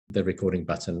the recording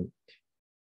button.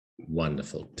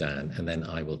 Wonderful, Dan, and then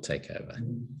I will take over.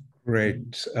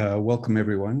 Great. Welcome,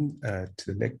 everyone,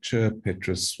 to the lecture.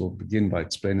 Petrus will begin by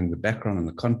explaining the background and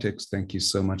the context. Thank you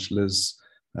so much, Liz,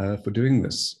 for doing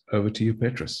this. Over to you,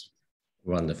 Petrus.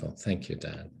 Wonderful. Thank you,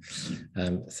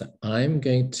 Dan. So I'm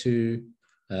going to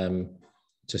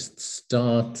just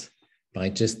start by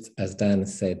just, as Dan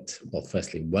said, well,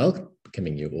 firstly,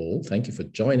 welcoming you all. Thank you for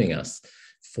joining us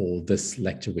for this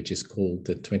lecture, which is called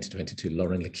the 2022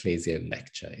 Loren Leclizio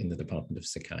Lecture in the Department of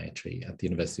Psychiatry at the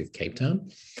University of Cape Town.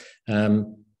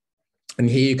 And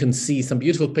here you can see some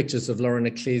beautiful pictures of Loren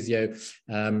Leclizio.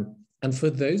 And for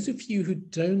those of you who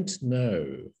don't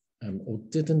know or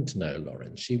didn't know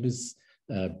Loren, she was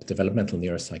a developmental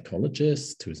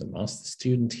neuropsychologist who was a master's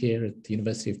student here at the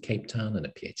University of Cape Town and a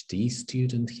PhD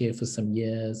student here for some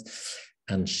years.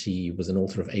 And she was an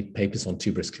author of 8 papers on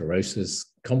tuberous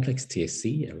sclerosis, complex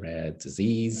TSC, a rare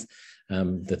disease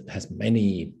that has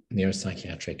many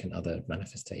neuropsychiatric and other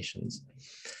manifestations.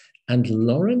 And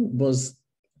Loren was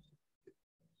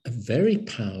a very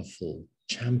powerful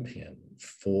champion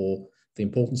for the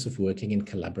importance of working in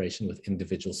collaboration with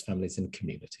individuals, families, and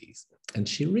communities. And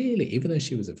she really, even though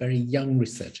she was a very young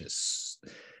researcher,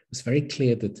 was very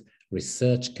clear that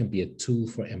research can be a tool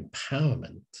for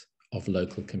empowerment of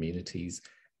local communities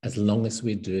as long as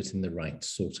we do it in the right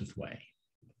sort of way.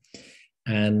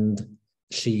 And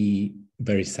she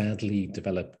very sadly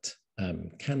developed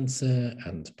cancer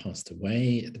and passed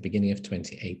away at the beginning of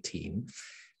 2018.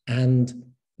 And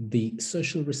the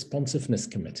Social Responsiveness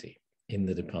Committee in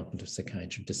the Department of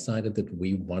Psychiatry decided that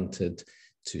we wanted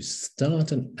to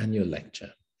start an annual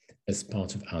lecture as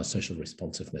part of our social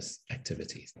responsiveness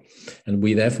activities. And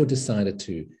we therefore decided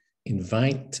to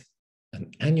invite an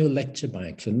annual lecture by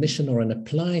a clinician or an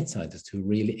applied scientist who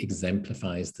really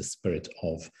exemplifies the spirit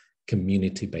of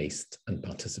community-based and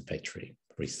participatory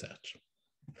research.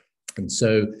 And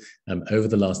so over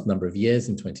the last number of years,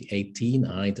 in 2018,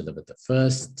 I delivered the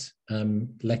first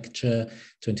lecture.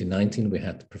 2019, we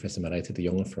had Professor Marita de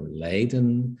Jonge from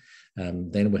Leiden.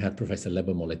 Then we had Professor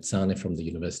Lebo Moletsane from the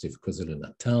University of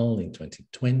KwaZulu-Natal in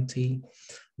 2020.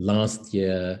 Last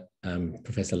year,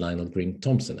 Professor Lionel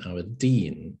Green-Thompson, our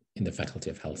Dean in the Faculty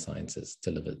of Health Sciences,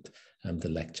 delivered the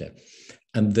lecture.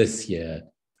 And this year,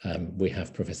 we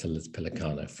have Professor Liz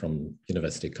Pellicano from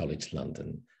University College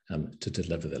London to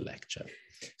deliver the lecture.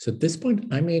 So at this point,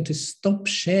 I'm going to stop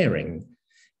sharing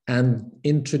and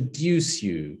introduce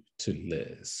you to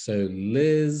Liz. So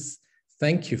Liz,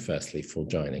 thank you firstly for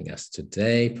joining us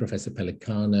today. Professor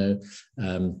Pellicano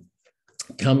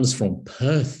comes from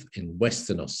Perth in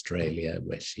Western Australia,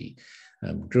 where she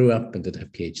grew up and did her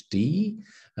PhD.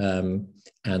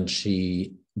 And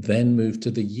she then moved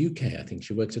to the UK. I think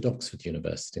she worked at Oxford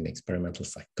University in experimental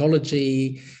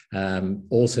psychology,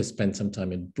 also spent some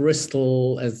time in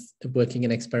Bristol as working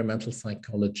in experimental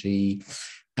psychology,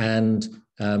 and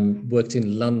worked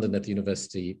in London at the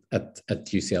university, at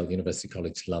UCL, University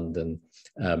College London,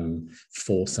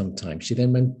 for some time. She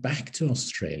then went back to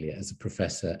Australia as a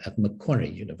professor at Macquarie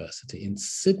University in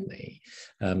Sydney,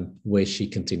 where she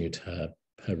continued her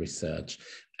research,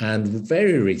 and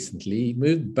very recently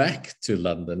moved back to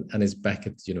London and is back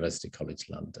at University College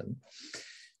London.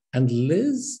 And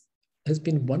Liz has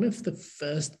been one of the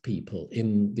first people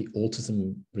in the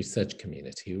autism research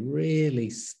community who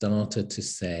really started to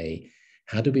say,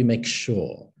 how do we make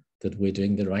sure that we're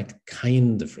doing the right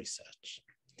kind of research?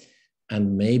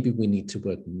 And maybe we need to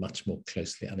work much more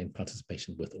closely and in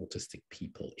participation with autistic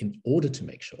people in order to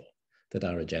make sure that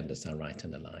our agendas are right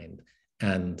and aligned,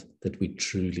 and that we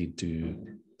truly do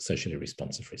socially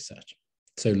responsive research.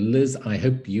 So Liz, I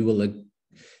hope you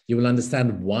will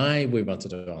understand why we wanted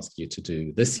to ask you to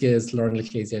do this year's Loren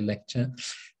Leclizio lecture.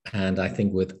 And I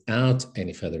think without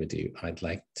any further ado, I'd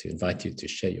like to invite you to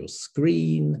share your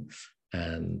screen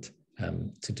and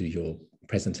to do your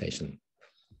presentation,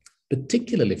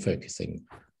 particularly focusing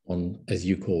on, as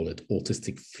you call it,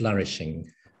 autistic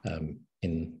flourishing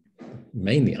in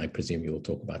mainly, I presume you will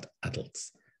talk about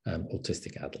adults.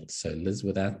 Autistic adults. So Liz,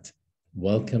 with that,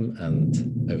 welcome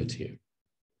and over to you.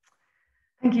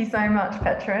 Thank you so much,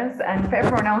 Petrus, and for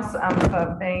everyone else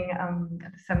for being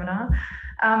at the seminar.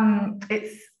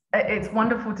 It's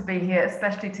wonderful to be here,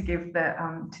 especially to give the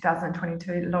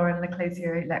 2022 Loren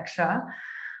Leclizio lecture.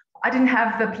 I didn't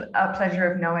have the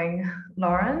pleasure of knowing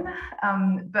Loren,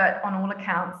 but on all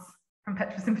accounts, from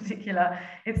Petrus in particular,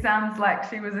 it sounds like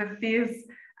she was a fierce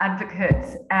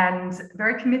advocate and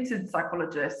very committed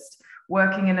psychologist,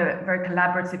 working in a very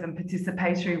collaborative and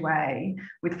participatory way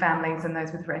with families and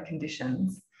those with rare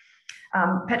conditions.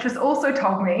 Petrus also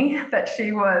told me that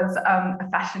she was a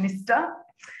fashionista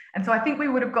And so I think we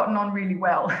would have gotten on really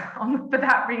well for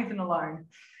that reason alone.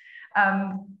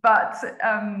 But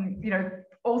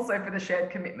also for the shared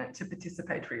commitment to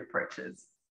participatory approaches.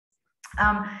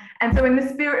 And so in the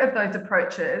spirit of those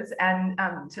approaches and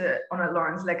to honour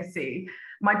Loren's legacy,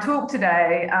 my talk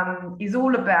today is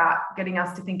all about getting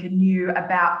us to think anew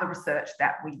about the research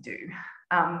that we do,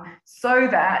 so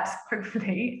that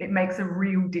hopefully it makes a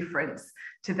real difference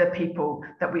to the people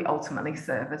that we ultimately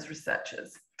serve as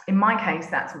researchers. In my case,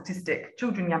 that's autistic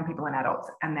children, young people and adults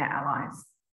and their allies.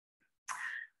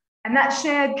 And that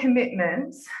shared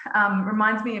commitment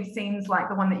reminds me of scenes like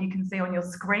the one that you can see on your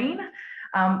screen,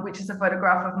 which is a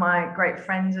photograph of my great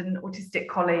friend and autistic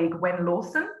colleague, Wen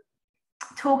Lawson,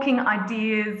 talking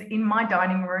ideas in my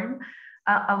dining room,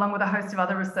 along with a host of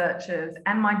other researchers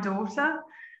and my daughter,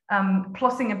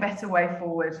 plotting a better way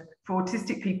forward for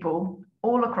autistic people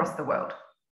all across the world.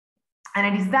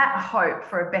 And it is that hope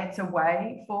for a better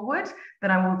way forward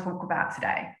that I will talk about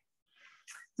today.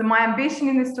 So my ambition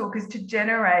in this talk is to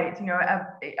generate,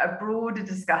 a broader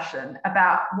discussion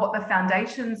about what the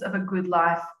foundations of a good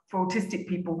life for autistic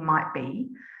people might be,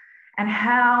 and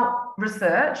how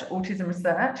research, autism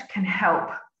research, can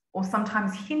help or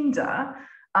sometimes hinder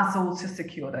us all to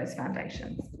secure those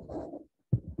foundations.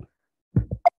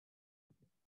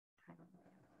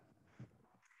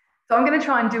 So I'm going to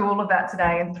try and do all of that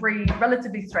today in three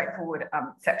relatively straightforward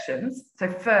sections. So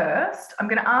first, I'm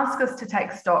going to ask us to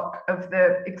take stock of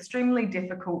the extremely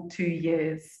difficult 2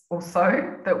 years or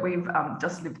so that we've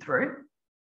just lived through.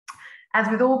 As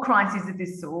with all crises of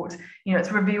this sort,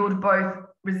 it's revealed both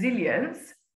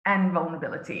resilience and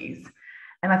vulnerabilities.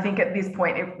 And I think at this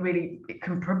point, it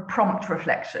can prompt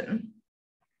reflection.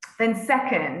 Then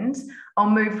second, I'll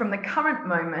move from the current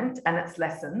moment and its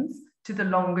lessons to the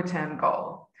longer term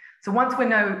goal. So once we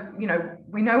know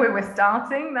where we're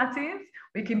starting, that is,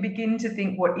 we can begin to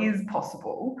think what is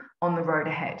possible on the road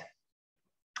ahead,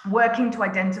 working to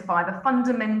identify the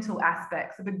fundamental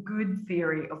aspects of a good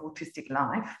theory of autistic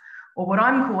life, or what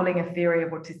I'm calling a theory of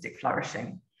autistic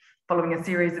flourishing, following a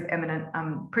series of eminent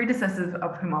predecessors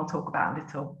of whom I'll talk about a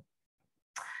little.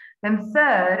 Then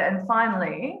third, and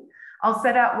finally, I'll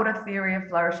set out what a theory of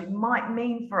flourishing might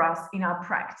mean for us in our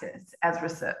practice as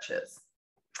researchers.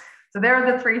 So there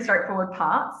are the three straightforward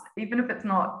parts. Even if it's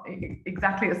not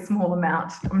exactly a small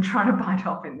amount, I'm trying to bite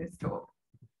off in this talk.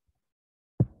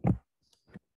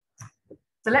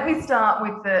 So let me start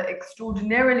with the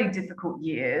extraordinarily difficult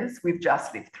years we've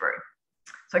just lived through.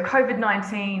 So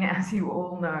COVID-19, as you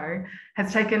all know,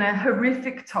 has taken a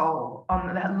horrific toll on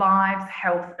the lives,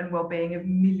 health, and well-being of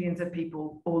millions of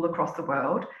people all across the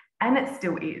world, and it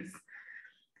still is.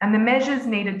 And the measures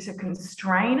needed to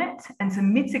constrain it and to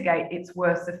mitigate its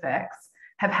worst effects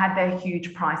have had their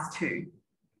huge price too.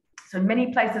 So in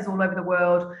many places all over the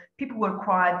world, people were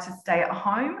required to stay at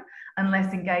home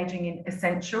unless engaging in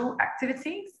essential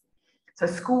activities. So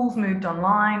schools moved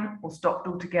online or stopped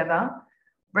altogether.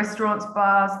 Restaurants,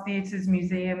 bars, theatres,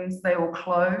 museums, they all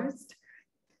closed.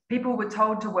 People were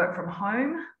told to work from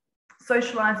home.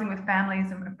 Socialising with families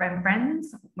and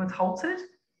friends was halted.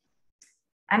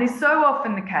 And is so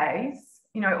often the case,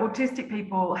 autistic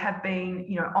people have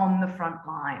been, on the front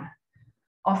line,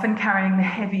 often carrying the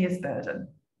heaviest burden,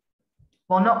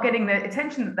 while not getting the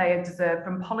attention that they have deserved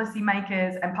from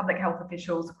policymakers and public health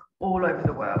officials all over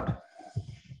the world.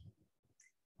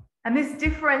 And this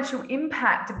differential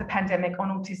impact of the pandemic on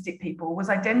autistic people was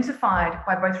identified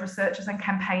by both researchers and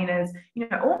campaigners,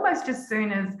 almost as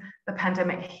soon as the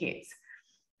pandemic hit.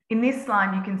 In this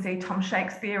slide, you can see Tom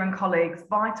Shakespeare and colleagues'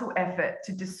 vital effort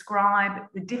to describe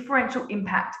the differential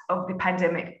impact of the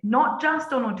pandemic, not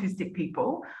just on autistic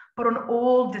people, but on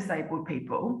all disabled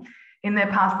people in their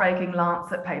path-breaking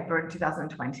Lancet paper in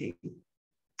 2020.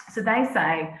 So they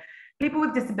say, people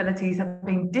with disabilities have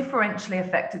been differentially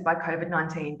affected by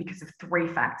COVID-19 because of three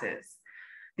factors: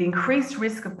 the increased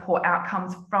risk of poor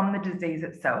outcomes from the disease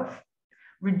itself,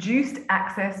 reduced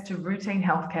access to routine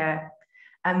healthcare,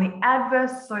 and the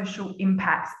adverse social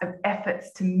impacts of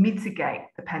efforts to mitigate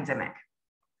the pandemic.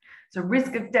 So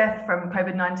risk of death from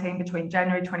COVID-19 between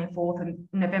January 24th and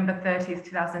November 30th,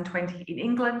 2020 in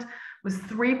England was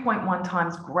 3.1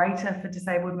 times greater for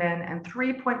disabled men and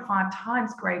 3.5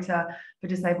 times greater for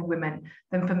disabled women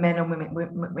than for men and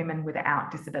women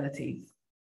without disabilities.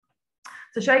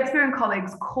 So Shakespeare and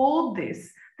colleagues called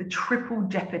this the triple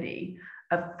jeopardy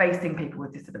of facing people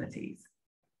with disabilities.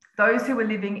 Those who were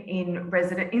living in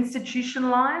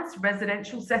institutionalized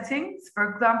residential settings, for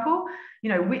example,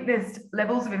 witnessed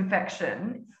levels of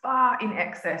infection far in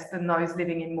excess than those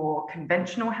living in more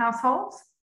conventional households.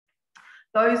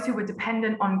 Those who were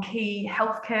dependent on key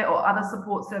healthcare or other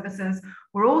support services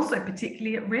were also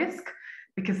particularly at risk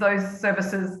because those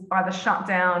services either shut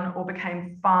down or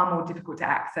became far more difficult to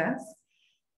access.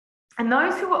 And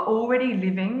those who were already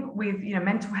living with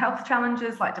mental health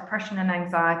challenges like depression and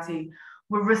anxiety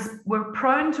were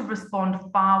prone to respond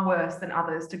far worse than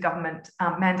others to government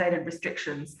mandated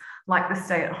restrictions like the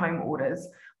stay-at-home orders,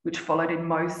 which followed in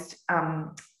most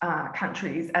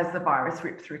countries as the virus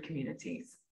ripped through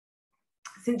communities.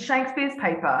 Since Shakespeare's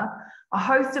paper, a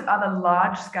host of other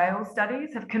large-scale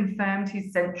studies have confirmed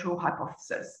his central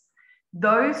hypothesis.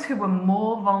 Those who were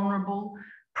more vulnerable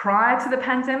prior to the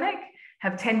pandemic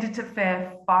have tended to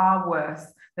fare far worse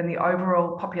than the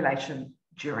overall population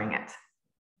during it.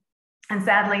 And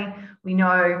sadly, we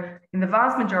know in the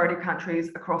vast majority of countries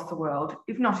across the world,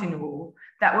 if not in all,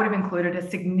 that would have included a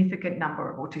significant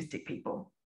number of autistic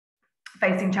people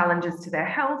facing challenges to their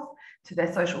health, to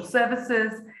their social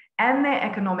services, and their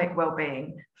economic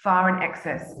well-being, far in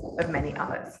excess of many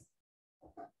others.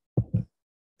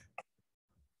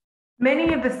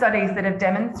 Many of the studies that have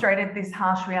demonstrated this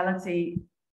harsh reality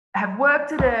have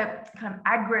worked at a kind of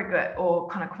aggregate or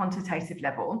kind of quantitative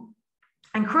level.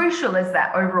 And crucial as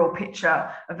that overall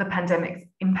picture of the pandemic's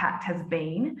impact has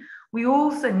been, we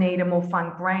also need a more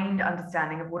fine-grained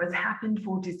understanding of what has happened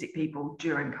for autistic people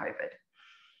during COVID.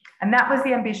 And that was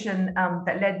the ambition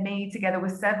that led me, together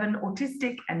with 7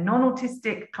 autistic and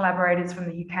non-autistic collaborators from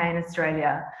the UK and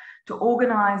Australia, to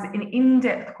organise an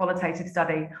in-depth qualitative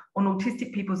study on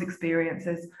autistic people's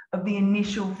experiences of the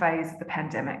initial phase of the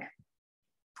pandemic.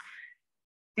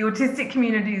 The autistic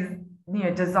community's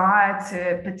desire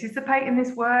to participate in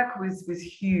this work was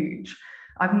huge.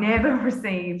 I've never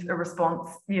received a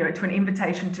response to an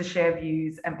invitation to share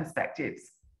views and perspectives.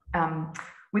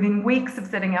 Within weeks of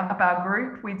setting up our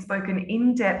group, we'd spoken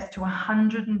in depth to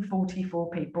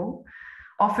 144 people,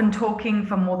 often talking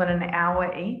for more than an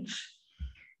hour each.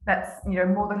 That's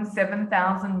more than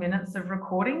 7,000 minutes of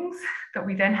recordings that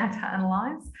we then had to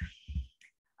analyse.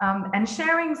 And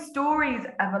sharing stories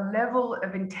of a level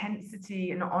of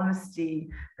intensity and honesty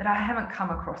that I haven't come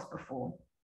across before.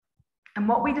 And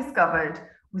what we discovered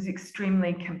was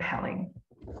extremely compelling.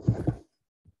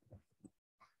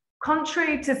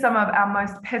 Contrary to some of our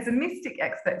most pessimistic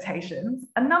expectations,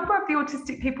 a number of the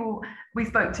autistic people we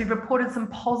spoke to reported some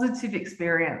positive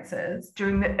experiences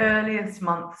during the earliest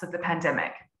months of the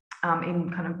pandemic,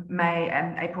 in kind of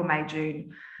April, May,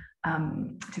 June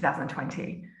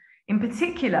 2020. In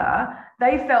particular,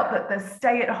 they felt that the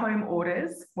stay-at-home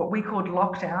orders, what we called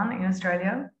lockdown in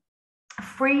Australia,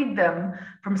 freed them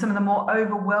from some of the more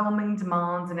overwhelming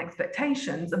demands and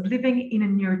expectations of living in a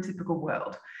neurotypical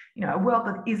world, a world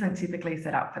that isn't typically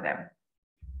set up for them.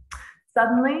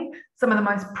 Suddenly, some of the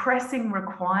most pressing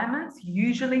requirements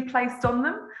usually placed on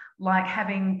them, like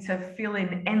having to fill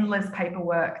in endless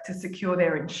paperwork to secure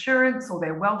their insurance or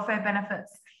their welfare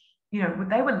benefits,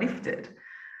 they were lifted.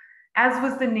 As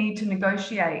was the need to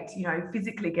negotiate,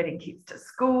 physically getting kids to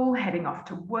school, heading off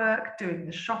to work, doing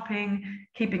the shopping,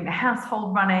 keeping the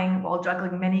household running while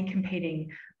juggling many competing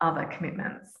other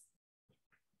commitments.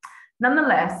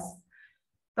 Nonetheless,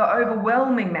 the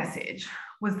overwhelming message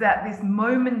was that this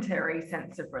momentary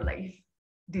sense of relief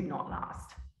did not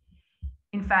last.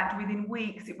 In fact, within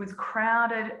weeks, it was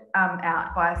crowded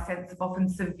out by a sense of often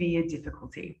severe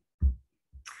difficulty.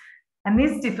 And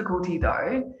this difficulty,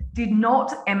 though, did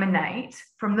not emanate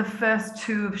from the first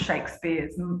 2 of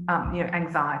Shakespeare's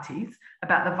anxieties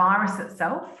about the virus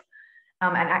itself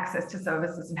and access to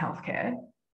services and healthcare.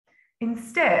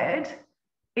 Instead,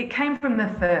 it came from the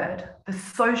 3rd, the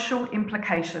social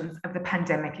implications of the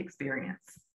pandemic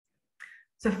experience.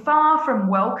 So far from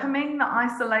welcoming the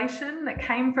isolation that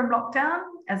came from lockdown,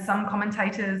 as some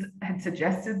commentators had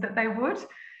suggested that they would,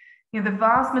 the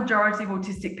vast majority of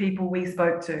autistic people we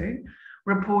spoke to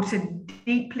reported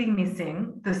deeply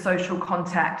missing the social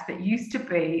contact that used to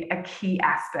be a key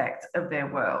aspect of their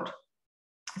world.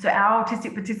 So our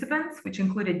autistic participants, which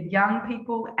included young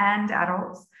people and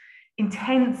adults,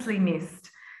 intensely missed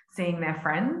seeing their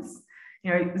friends.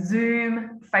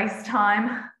 Zoom,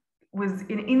 FaceTime was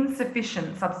an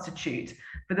insufficient substitute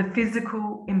for the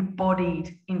physical,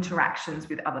 embodied interactions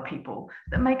with other people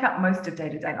that make up most of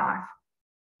day-to-day life.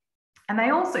 And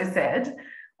they also said,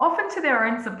 often to their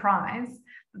own surprise,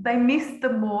 they missed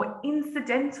the more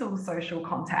incidental social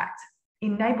contact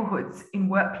in neighbourhoods, in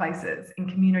workplaces, in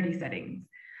community settings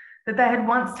that they had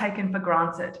once taken for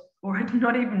granted or had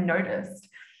not even noticed,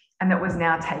 and that was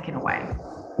now taken away.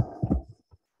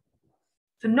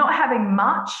 So not having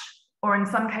much, or in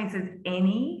some cases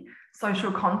any,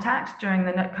 social contact during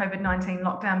the COVID-19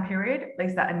 lockdown period, at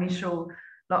least that initial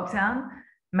lockdown,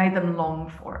 made them long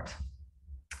for it.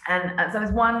 And so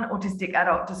as one autistic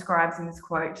adult describes in this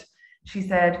quote, she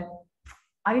said,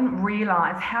 I didn't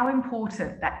realize how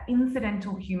important that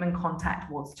incidental human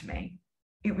contact was to me.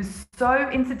 It was so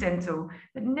incidental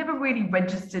that it never really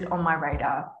registered on my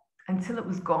radar until it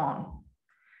was gone.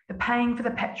 The paying for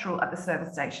the petrol at the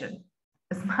service station,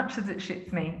 as much as it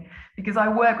shits me, because I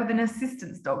work with an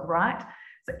assistance dog, right?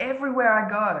 So everywhere I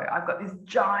go, I've got this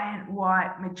giant,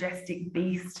 white, majestic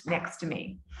beast next to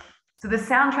me. So the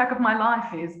soundtrack of my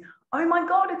life is, oh my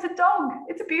God, it's a dog.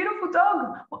 It's a beautiful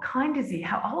dog. What kind is he?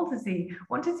 How old is he?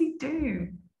 What does he do?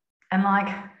 And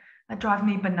like, that drives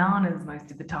me bananas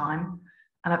most of the time.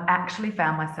 And I've actually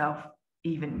found myself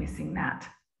even missing that.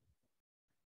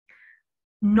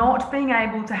 Not being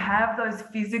able to have those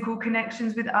physical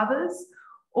connections with others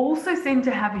also seem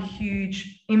to have a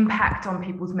huge impact on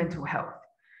people's mental health.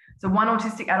 So one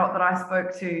autistic adult that I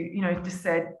spoke to, just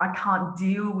said, I can't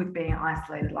deal with being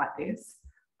isolated like this.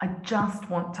 I just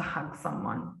want to hug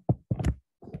someone.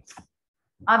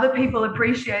 Other people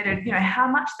appreciated, how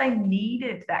much they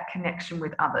needed that connection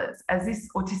with others, as this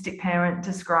autistic parent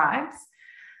describes.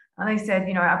 And they said,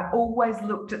 I've always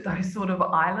looked at those sort of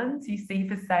islands you see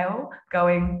for sale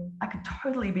going, I could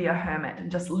totally be a hermit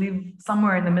and just live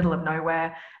somewhere in the middle of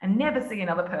nowhere and never see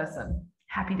another person.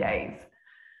 Happy days.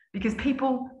 Because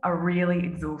people are really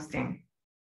exhausting.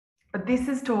 But this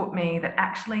has taught me that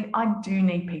actually I do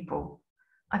need people.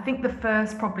 I think the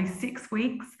first probably 6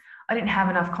 weeks, I didn't have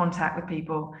enough contact with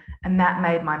people, and that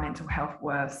made my mental health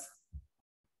worse.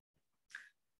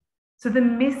 So the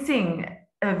missing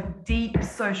of deep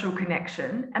social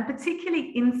connection, and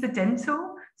particularly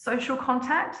incidental social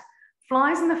contact,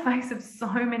 flies in the face of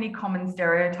so many common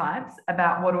stereotypes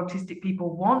about what autistic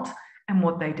people want and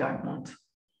what they don't want.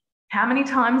 How many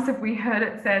times have we heard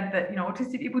it said that,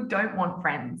 autistic people don't want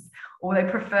friends, or they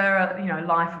prefer a,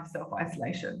 life of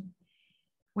self-isolation?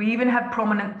 We even have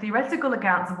prominent theoretical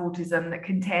accounts of autism that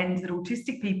contend that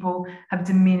autistic people have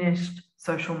diminished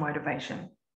social motivation.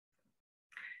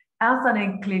 Our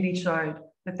study clearly showed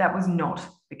that that was not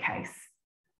the case.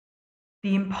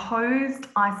 The imposed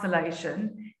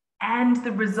isolation and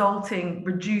the resulting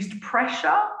reduced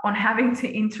pressure on having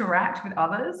to interact with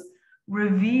others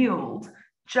revealed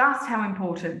just how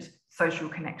important social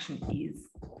connection is.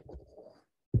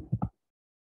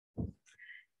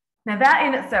 Now, that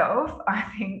in itself, I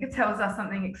think, tells us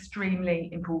something extremely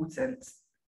important,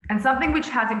 and something which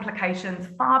has implications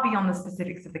far beyond the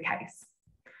specifics of the case.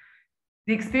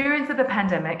 The experience of the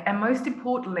pandemic, and most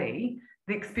importantly,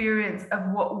 the experience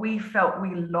of what we felt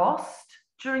we lost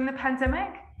during the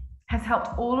pandemic, has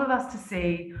helped all of us to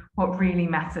see what really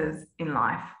matters in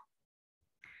life.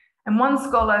 And one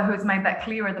scholar who has made that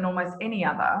clearer than almost any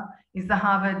other is the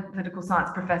Harvard political science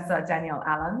professor, Danielle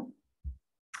Allen.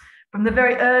 From the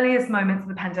very earliest moments of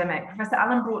the pandemic, Professor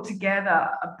Allen brought together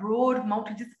a broad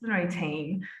multidisciplinary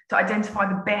team to identify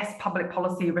the best public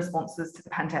policy responses to the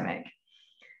pandemic.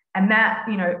 And that,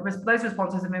 those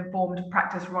responses have informed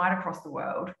practice right across the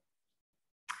world.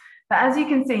 But as you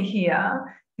can see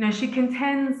here, she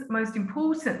contends most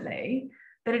importantly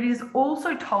that it has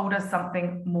also told us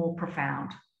something more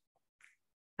profound.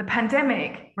 The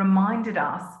pandemic reminded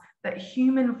us that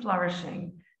human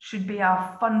flourishing should be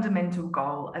our fundamental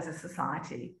goal as a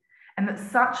society, and that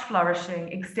such flourishing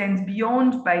extends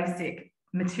beyond basic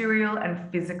material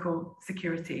and physical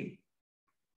security.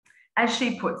 As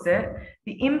she puts it,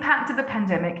 the impact of the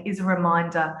pandemic is a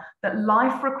reminder that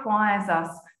life requires us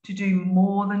to do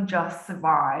more than just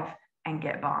survive and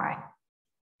get by.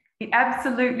 It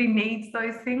absolutely needs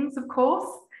those things, of course,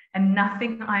 and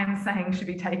nothing I am saying should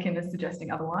be taken as suggesting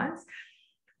otherwise,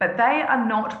 but they are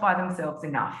not by themselves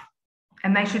enough,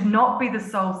 and they should not be the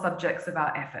sole subjects of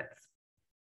our efforts.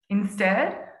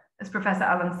 Instead, as Professor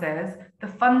Allen says, the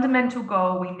fundamental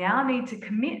goal we now need to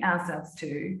commit ourselves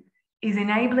to is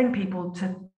enabling people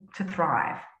to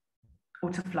thrive or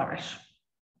to flourish.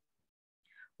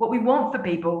 What we want for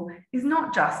people is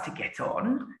not just to get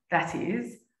on, that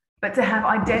is, but to have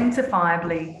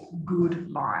identifiably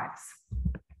good lives,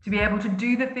 to be able to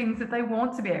do the things that they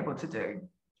want to be able to do,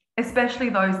 especially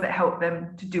those that help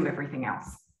them to do everything else.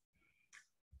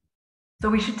 So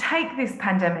we should take this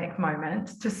pandemic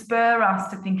moment to spur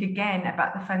us to think again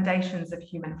about the foundations of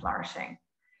human flourishing.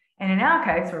 And in our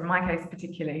case, or in my case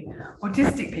particularly,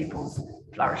 autistic people's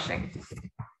flourishing.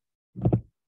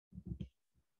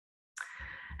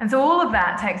 And so all of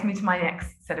that takes me to my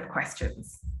next set of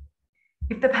questions.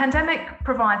 If the pandemic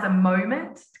provides a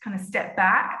moment to kind of step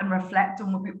back and reflect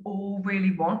on what we all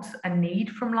really want and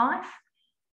need from life,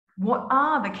 what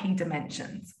are the key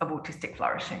dimensions of autistic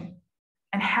flourishing?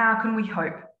 And how can we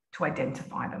hope to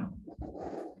identify them?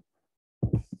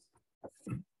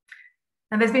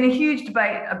 And there's been a huge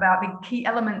debate about the key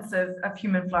elements of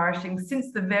human flourishing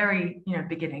since the very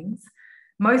beginnings.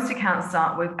 Most accounts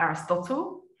start with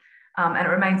Aristotle, and it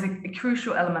remains a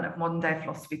crucial element of modern day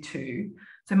philosophy too.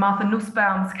 So Martha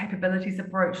Nussbaum's capabilities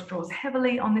approach draws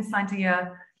heavily on this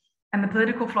idea, and the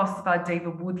political philosopher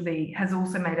Diva Woodley has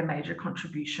also made a major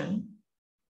contribution.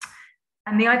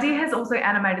 And the idea has also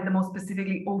animated the more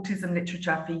specifically autism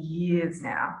literature for years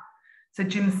now. So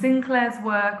Jim Sinclair's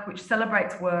work, which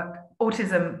celebrates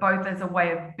autism both as a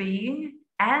way of being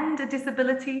and a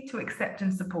disability to accept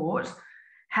and support,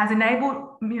 has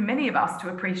enabled many of us to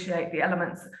appreciate the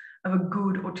elements of a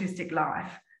good autistic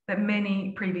life that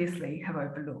many previously have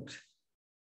overlooked.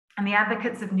 And the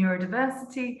advocates of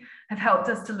neurodiversity have helped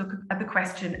us to look at the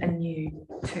question anew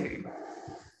too.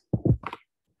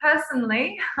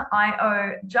 Personally, I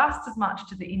owe just as much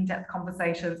to the in-depth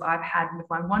conversations I've had with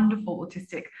my wonderful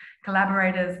autistic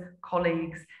collaborators,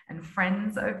 colleagues, and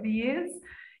friends over the years,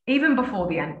 even before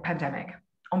the pandemic,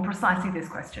 on precisely this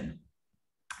question.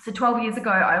 So 12 years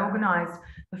ago, I organised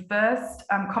the first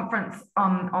conference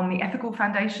on the ethical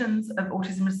foundations of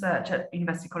autism research at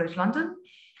University College London.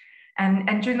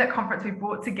 And during that conference, we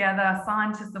brought together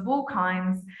scientists of all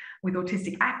kinds with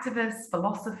autistic activists,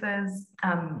 philosophers,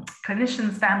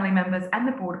 clinicians, family members, and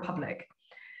the broader public.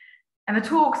 And the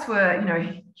talks were,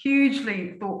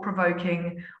 hugely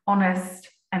thought-provoking, honest,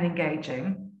 and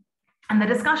engaging. And the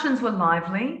discussions were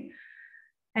lively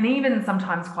and even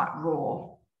sometimes quite raw.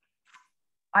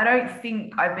 I don't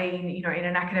think I've been, in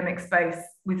an academic space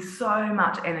with so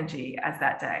much energy as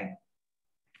that day.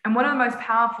 And one of the most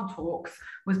powerful talks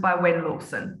was by Wen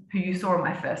Lawson, who you saw on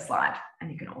my first slide,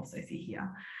 and you can also see here.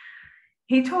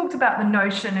 He talked about the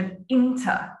notion of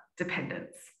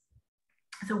interdependence.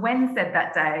 So Wen said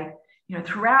that day,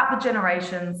 throughout the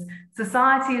generations,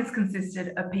 society has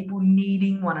consisted of people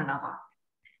needing one another.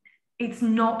 It's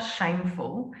not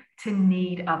shameful to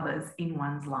need others in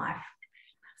one's life.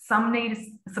 Some need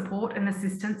support and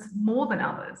assistance more than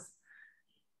others.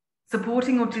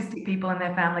 Supporting autistic people and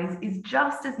their families is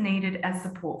just as needed as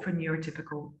support for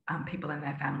neurotypical people and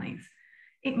their families.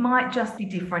 It might just be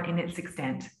different in its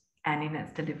extent and in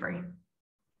its delivery.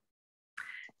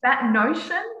 That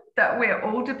notion that we're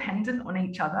all dependent on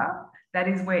each other, that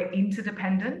is, we're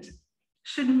interdependent,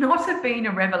 should not have been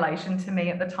a revelation to me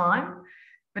at the time,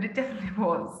 but it definitely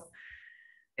was.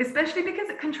 Especially because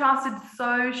it contrasted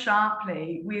so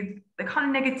sharply with the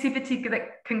kind of negativity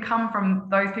that can come from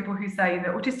those people who say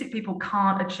that autistic people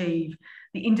can't achieve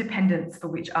the independence for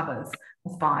which others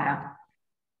aspire.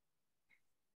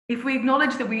 If we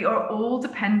acknowledge that we are all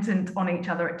dependent on each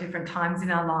other at different times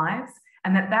in our lives,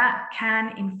 and that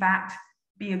can, in fact,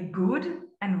 be a good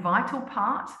and vital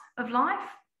part of life,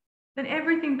 then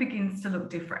everything begins to look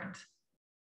different.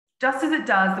 Just as it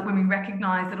does that when we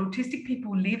recognise that autistic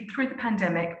people lived through the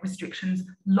pandemic restrictions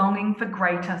longing for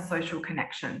greater social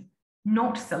connection,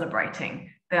 not celebrating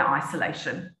their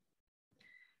isolation.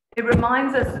 It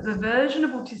reminds us that the version of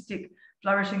autistic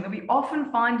flourishing that we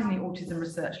often find in the autism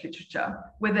research literature,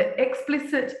 whether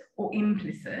explicit or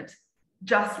implicit,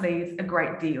 just leaves a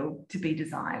great deal to be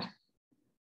desired.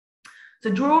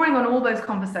 So drawing on all those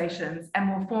conversations and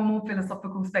more formal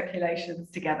philosophical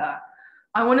speculations together,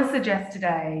 I want to suggest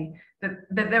today that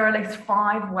there are at least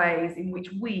 5 ways in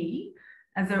which we,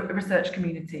 as a research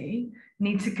community,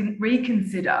 need to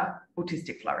reconsider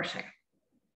autistic flourishing.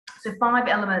 So 5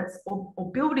 elements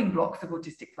or building blocks of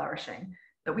autistic flourishing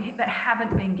that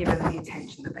haven't been given the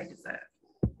attention that they deserve.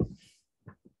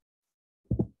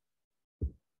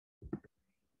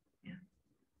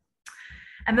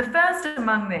 And the first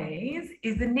among these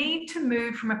is the need to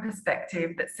move from a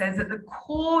perspective that says that the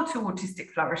core to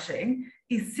autistic flourishing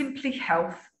is simply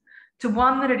health to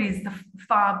one that it is the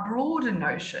far broader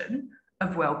notion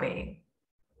of well-being.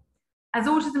 As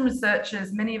autism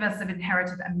researchers, many of us have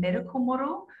inherited a medical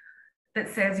model that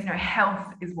says,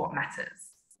 health is what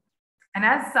matters. And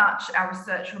as such, our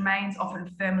research remains often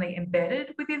firmly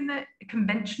embedded within the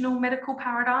conventional medical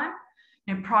paradigm,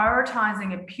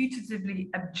 prioritising a putatively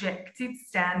objective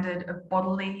standard of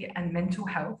bodily and mental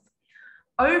health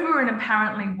over an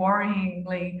apparently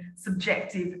worryingly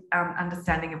subjective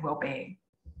understanding of well-being.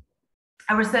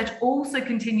 Our research also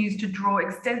continues to draw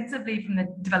extensively from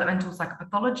the developmental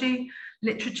psychopathology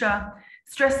literature,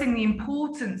 stressing the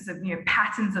importance of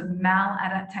patterns of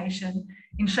maladaptation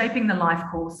in shaping the life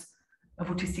course of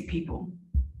autistic people.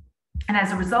 And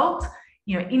as a result,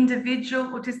 individual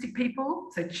autistic people,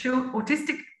 so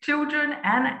autistic children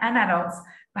and adults,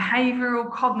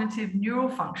 behavioural, cognitive, neural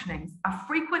functionings are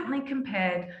frequently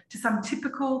compared to some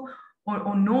typical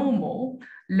or normal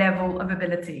level of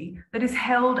ability that is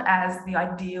held as the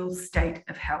ideal state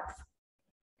of health.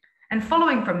 And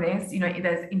following from this,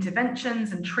 there's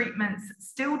interventions and treatments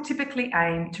still typically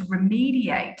aim to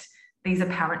remediate these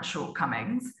apparent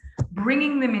shortcomings,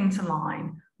 bringing them into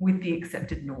line with the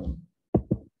accepted norm.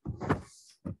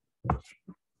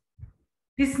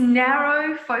 This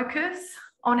narrow focus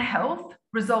on health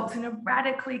results in a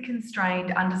radically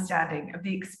constrained understanding of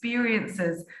the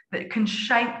experiences that can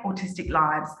shape autistic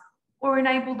lives or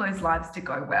enable those lives to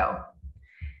go well.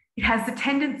 It has the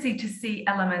tendency to see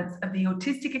elements of the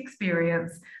autistic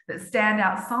experience that stand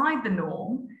outside the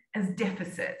norm as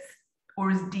deficits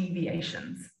or as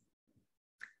deviations.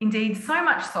 Indeed, so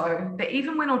much so that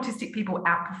even when autistic people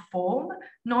outperform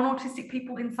non-autistic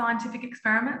people in scientific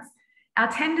experiments, our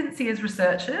tendency as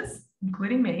researchers,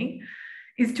 including me,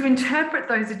 is to interpret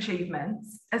those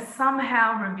achievements as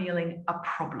somehow revealing a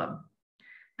problem.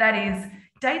 That is,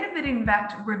 data that in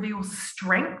fact reveals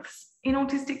strengths in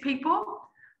autistic people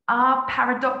are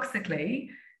paradoxically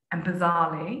and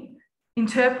bizarrely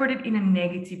interpreted in a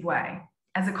negative way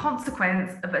as a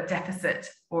consequence of a deficit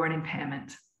or an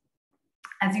impairment.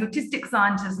 As the autistic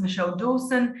scientist Michelle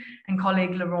Dawson and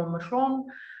colleague Loren Leclizio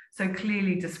so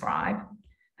clearly describe,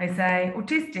 they say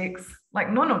autistics,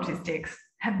 like non-autistics,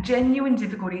 have genuine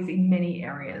difficulties in many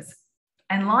areas,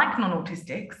 and like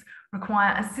non-autistics,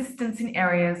 require assistance in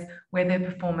areas where their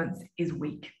performance is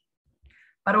weak.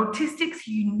 But autistics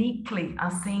uniquely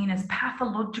are seen as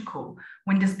pathological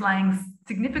when displaying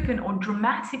significant or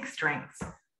dramatic strengths,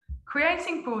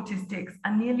 creating for autistics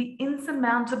a nearly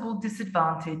insurmountable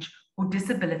disadvantage or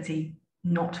disability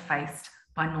not faced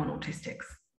by non-autistics.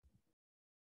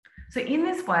 So in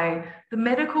this way, the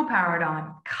medical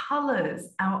paradigm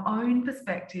colours our own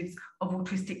perspectives of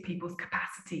autistic people's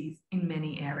capacities in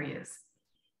many areas.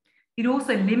 It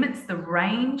also limits the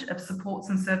range of supports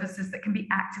and services that can be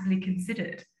actively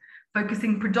considered,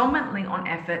 focusing predominantly on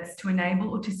efforts to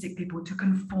enable autistic people to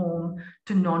conform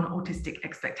to non-autistic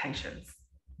expectations.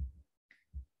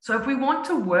 So if we want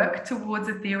to work towards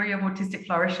a theory of autistic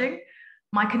flourishing,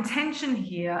 my contention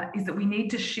here is that we need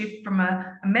to shift from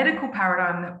a medical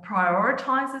paradigm that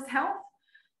prioritises health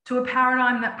to a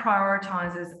paradigm that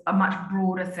prioritises a much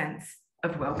broader sense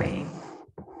of well-being.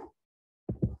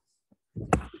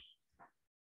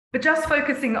 But just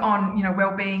focusing on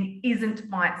well-being isn't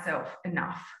by itself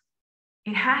enough.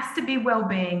 It has to be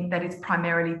well-being that is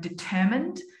primarily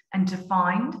determined and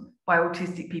defined by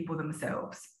autistic people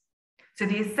themselves. So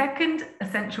the second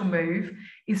essential move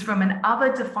is from an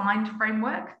other-defined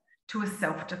framework to a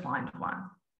self-defined one.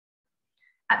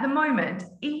 At the moment,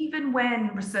 even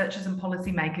when researchers and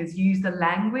policymakers use the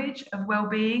language of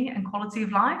well-being and quality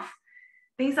of life,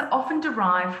 these are often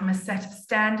derived from a set of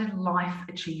standard life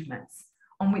achievements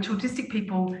on which autistic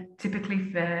people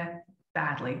typically fare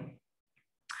badly.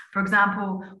 For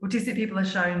example, autistic people are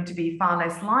shown to be far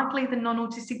less likely than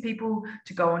non-autistic people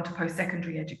to go on to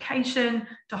post-secondary education,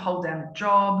 to hold down a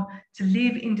job, to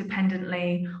live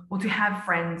independently, or to have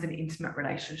friends and intimate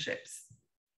relationships.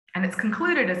 And it's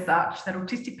concluded as such that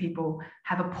autistic people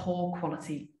have a poor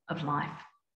quality of life.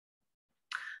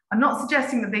 I'm not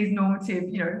suggesting that these normative,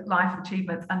 life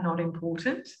achievements are not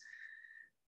important,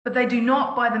 but they do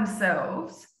not by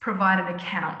themselves provide an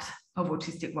account of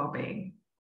autistic well-being.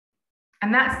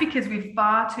 And that's because we've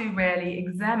far too rarely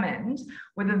examined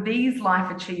whether these life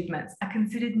achievements are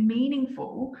considered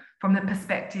meaningful from the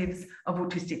perspectives of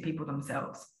autistic people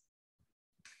themselves.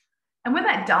 And when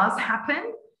that does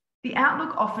happen, the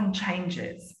outlook often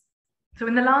changes. So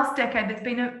in the last decade, there's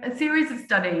been a series of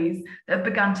studies that have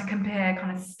begun to compare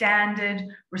kind of standard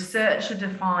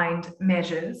researcher-defined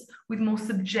measures with more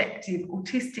subjective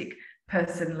autistic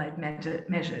person-led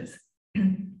measures.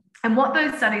 And what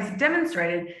those studies have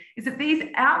demonstrated is that these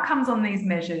outcomes on these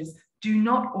measures do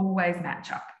not always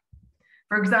match up.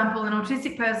 For example, an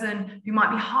autistic person who might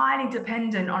be highly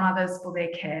dependent on others for their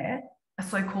care, a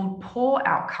so-called poor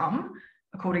outcome,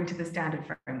 according to the standard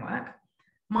framework,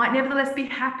 might nevertheless be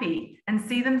happy and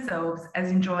see themselves as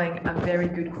enjoying a very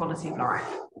good quality of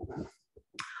life.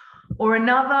 Or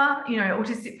another,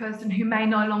 autistic person who may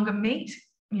no longer meet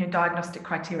diagnostic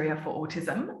criteria for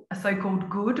autism, a so-called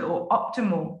good or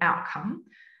optimal outcome,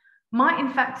 might in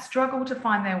fact struggle to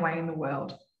find their way in the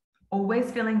world,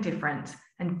 always feeling different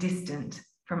and distant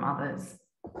from others.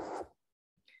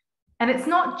 And it's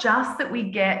not just that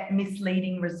we get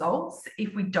misleading results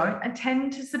if we don't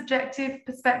attend to subjective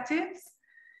perspectives.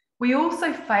 We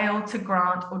also fail to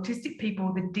grant autistic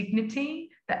people the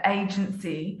dignity, the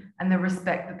agency, and the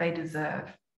respect that they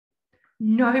deserve.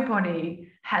 Nobody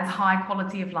has high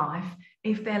quality of life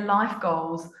if their life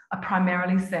goals are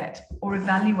primarily set or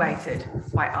evaluated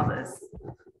by others.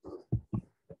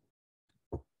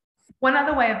 One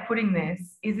other way of putting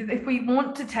this is that if we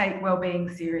want to take well-being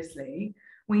seriously,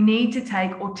 we need to take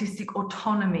autistic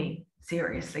autonomy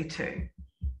seriously too.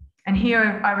 And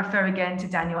here I refer again to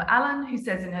Danielle Allen, who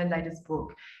says in her latest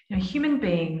book, human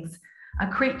beings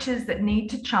are creatures that need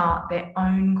to chart their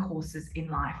own courses in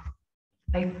life.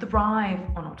 They thrive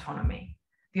on autonomy,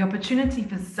 the opportunity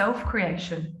for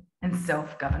self-creation and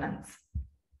self-governance.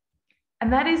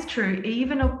 And that is true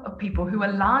even of people who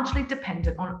are largely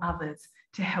dependent on others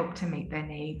to help to meet their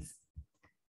needs.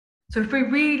 So if we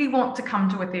really want to come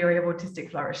to a theory of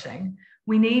autistic flourishing,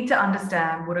 we need to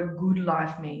understand what a good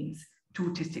life means to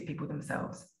autistic people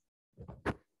themselves.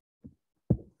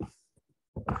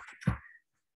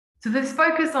 So this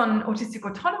focus on autistic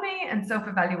autonomy and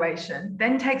self-evaluation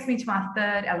then takes me to our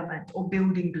third element or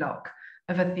building block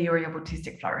of a theory of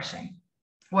autistic flourishing,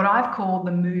 what I've called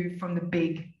the move from the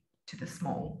big to the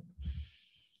small.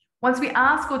 Once we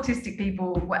ask autistic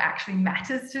people what actually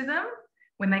matters to them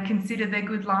when they consider their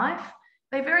good life,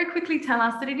 they very quickly tell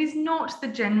us that it is not the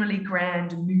generally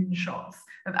grand moonshots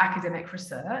of academic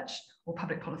research or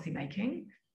public policy making,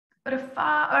 but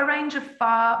a range of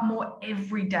far more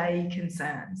everyday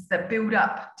concerns that build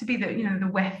up to be the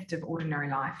weft of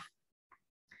ordinary life.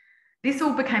 This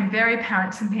all became very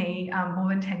apparent to me more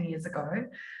than 10 years ago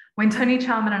when Tony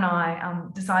Charman and I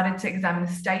decided to examine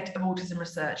the state of autism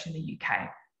research in the UK.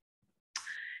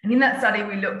 And in that study,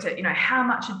 we looked at how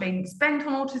much had been spent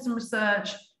on autism research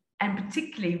and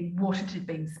particularly what it had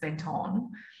been spent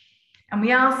on. And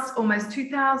we asked almost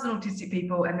 2,000 autistic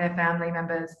people and their family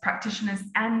members, practitioners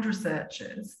and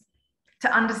researchers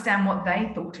to understand what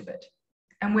they thought of it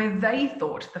and where they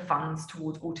thought the funds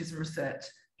towards autism research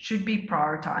should be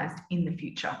prioritised in the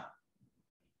future.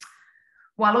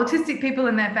 While autistic people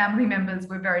and their family members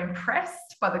were very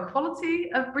impressed by the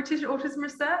quality of British autism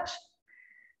research,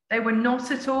 they were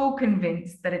not at all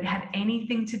convinced that it had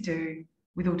anything to do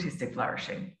with autistic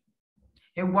flourishing.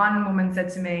 One woman said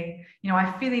to me,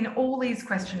 I fill in all these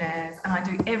questionnaires and I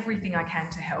do everything I can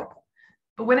to help.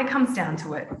 But when it comes down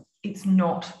to it, it's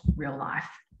not real life.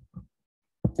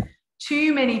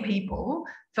 Too many people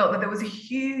felt that there was a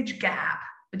huge gap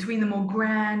between the more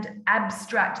grand,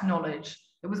 abstract knowledge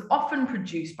that was often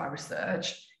produced by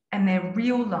research and their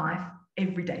real life,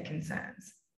 everyday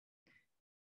concerns.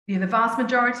 The vast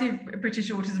majority of British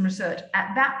autism research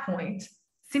at that point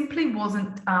simply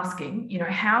wasn't asking,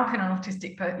 how can an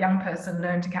autistic young person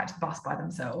learn to catch the bus by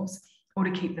themselves or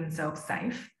to keep themselves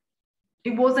safe?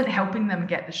 It wasn't helping them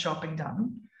get the shopping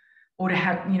done or to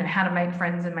have, how to make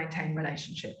friends and maintain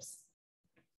relationships.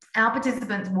 Our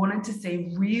participants wanted to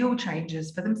see real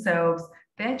changes for themselves,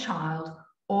 their child,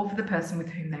 or for the person with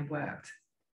whom they worked.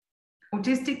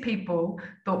 Autistic people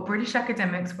thought British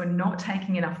academics were not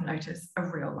taking enough notice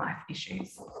of real life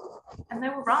issues. And they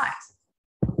were right.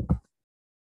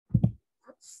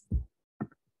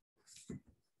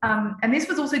 And this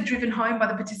was also driven home by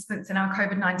the participants in our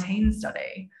COVID-19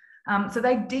 study. So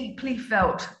they deeply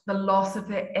felt the loss of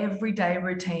their everyday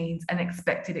routines and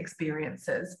expected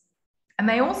experiences. And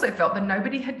they also felt that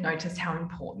nobody had noticed how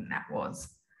important that was.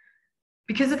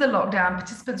 Because of the lockdown,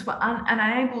 participants were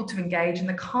unable to engage in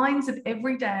the kinds of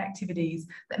everyday activities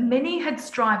that many had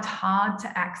strived hard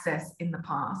to access in the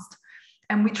past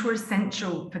and which were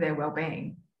essential for their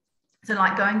well-being. So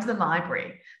like going to the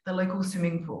library, the local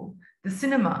swimming pool, the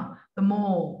cinema, the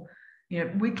mall,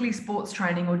 weekly sports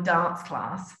training or dance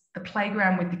class, the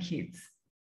playground with the kids.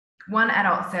 One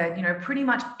adult said, pretty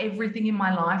much everything in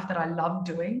my life that I loved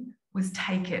doing was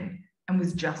taken and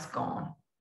was just gone.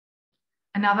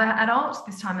 Another adult,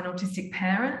 this time an autistic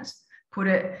parent, put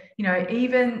it,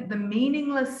 even the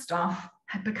meaningless stuff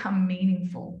had become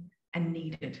meaningful and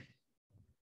needed.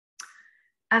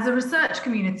 As a research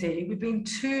community, we've been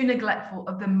too neglectful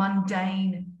of the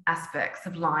mundane aspects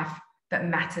of life that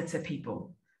matter to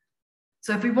people.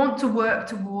 So if we want to work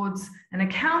towards an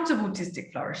account of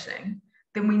autistic flourishing,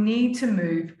 then we need to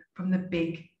move from the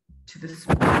big to the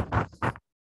small.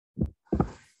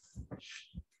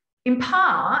 In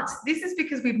part, this is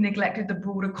because we've neglected the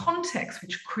broader context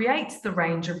which creates the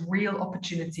range of real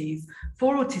opportunities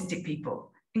for autistic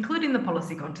people, including the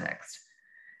policy context.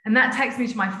 And that takes me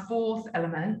to my fourth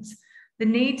element, the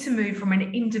need to move from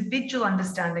an individual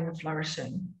understanding of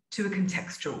flourishing to a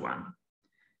contextual one.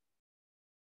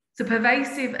 So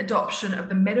pervasive adoption of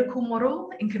the medical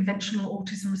model in conventional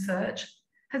autism research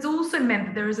has also meant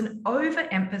that there is an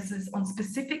overemphasis on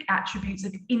specific attributes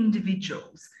of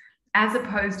individuals as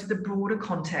opposed to the broader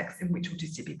context in which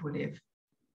autistic people live.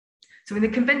 So in the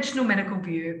conventional medical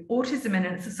view, autism and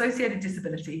its associated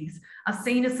disabilities are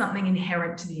seen as something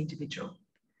inherent to the individual.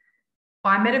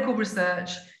 Biomedical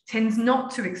research tends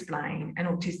not to explain an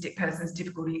autistic person's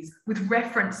difficulties with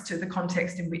reference to the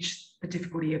context in which the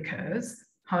difficulty occurs,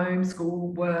 home,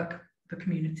 school, work, the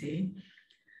community,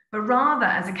 but rather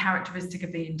as a characteristic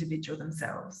of the individual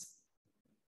themselves.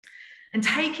 And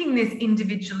taking this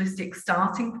individualistic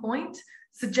starting point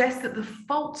suggests that the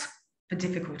fault for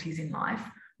difficulties in life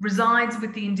resides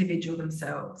with the individual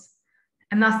themselves,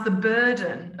 and thus the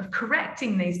burden of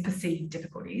correcting these perceived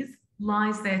difficulties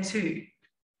lies there too.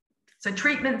 So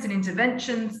treatments and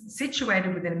interventions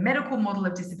situated within a medical model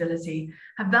of disability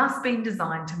have thus been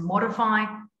designed to modify,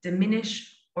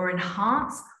 diminish, or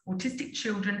enhance autistic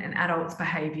children and adults'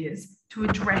 behaviours to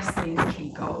address these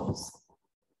key goals.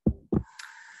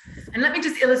 And let me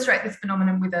just illustrate this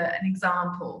phenomenon with an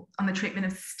example on the treatment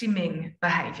of stimming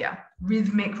behaviour,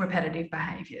 rhythmic repetitive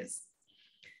behaviours.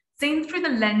 Seen through the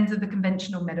lens of the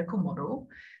conventional medical model,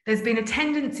 there's been a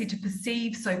tendency to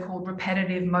perceive so-called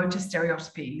repetitive motor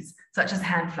stereotypies, such as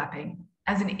hand flapping,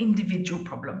 as an individual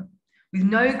problem with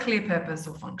no clear purpose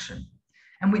or function,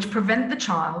 and which prevent the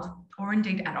child, or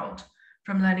indeed adult,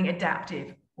 from learning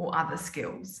adaptive or other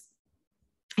skills.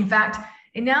 In fact,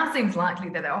 it now seems likely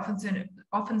that they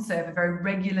often serve a very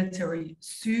regulatory,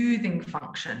 soothing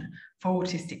function for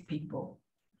autistic people.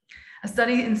 A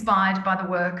study inspired by the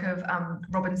work of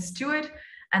Robin Stewart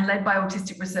and led by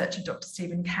autistic researcher Dr.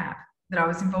 Stephen Kapp that I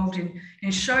was involved in,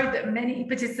 showed that many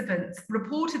participants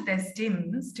reported their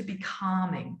stims to be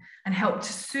calming and helped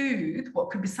to soothe what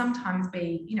could sometimes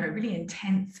be, really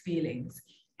intense feelings,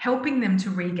 helping them to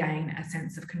regain a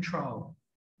sense of control.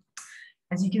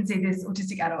 As you can see, this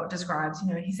autistic adult describes,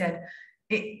 he said,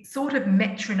 it sort of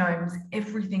metronomes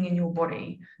everything in your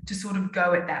body to sort of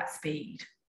go at that speed.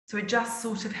 So it just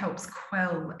sort of helps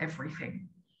quell everything.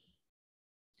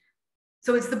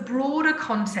 So it's the broader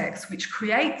context which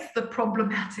creates the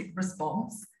problematic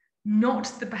response, not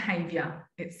the behaviour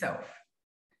itself.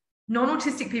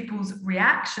 Non-autistic people's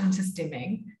reaction to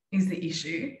stimming is the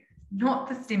issue, not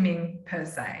the stimming per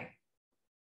se.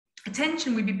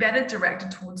 Attention would be better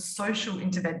directed towards social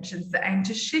interventions that aim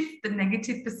to shift the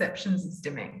negative perceptions of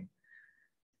stimming.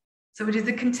 So it is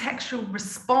a contextual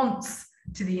response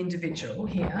to the individual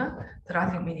here that I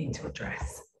think we need to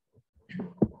address.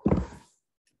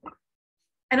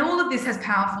 And all of this has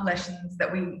powerful lessons that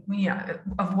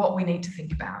of what we need to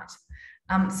think about.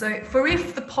 So for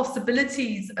if the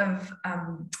possibilities of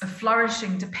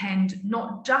flourishing depend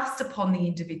not just upon the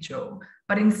individual,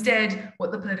 but instead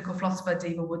what the political philosopher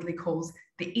Diva Woodley calls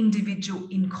the individual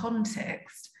in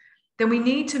context, then we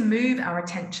need to move our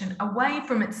attention away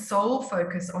from its sole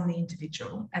focus on the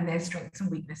individual and their strengths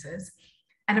and weaknesses,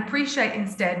 and appreciate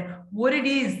instead what it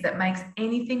is that makes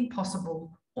anything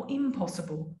possible or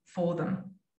impossible for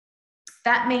them.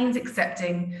 That means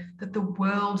accepting that the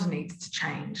world needs to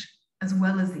change as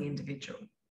well as the individual.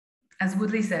 As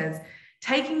Woodley says,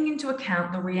 taking into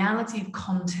account the reality of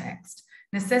context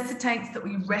necessitates that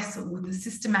we wrestle with the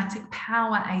systematic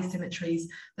power asymmetries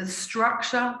that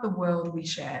structure the world we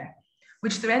share,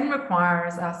 which then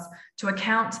requires us to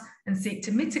account and seek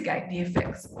to mitigate the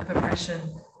effects of oppression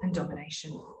and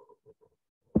domination.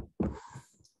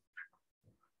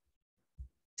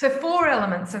 So 4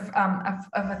 elements of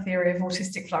a theory of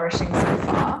autistic flourishing so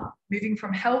far, moving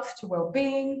from health to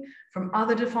well-being, from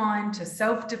other-defined to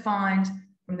self-defined,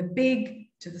 from the big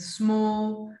to the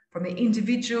small, from the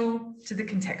individual to the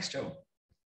contextual.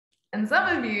 And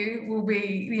some of you will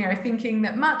be, thinking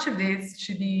that much of this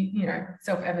should be,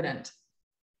 self-evident.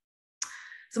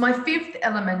 So my 5th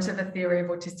element of a theory of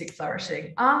autistic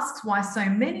flourishing asks why so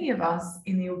many of us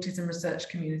in the autism research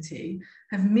community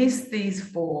have missed these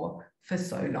 4 for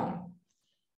so long.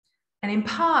 And in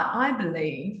part, I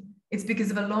believe it's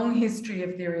because of a long history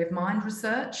of theory of mind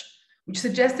research, which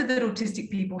suggested that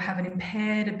autistic people have an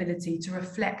impaired ability to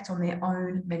reflect on their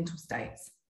own mental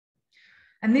states.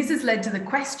 And this has led to the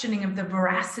questioning of the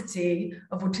veracity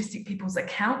of autistic people's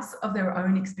accounts of their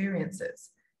own experiences.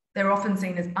 They're often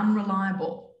seen as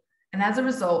unreliable. And as a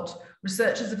result,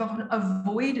 researchers have often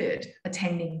avoided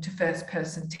attending to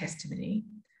first-person testimony,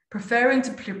 preferring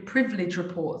to privilege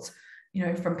reports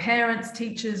from parents,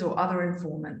 teachers, or other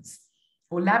informants,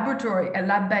 or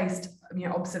lab-based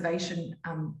observation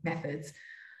methods,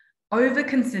 over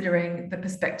considering the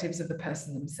perspectives of the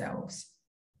person themselves.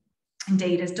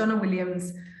 Indeed, as Donna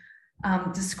Williams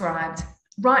described,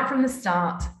 right from the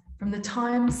start, from the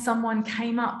time someone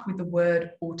came up with the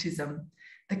word autism,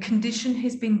 the condition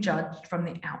has been judged from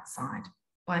the outside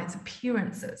by its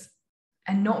appearances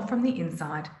and not from the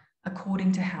inside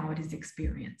according to how it is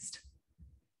experienced.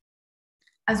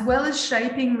 As well as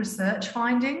shaping research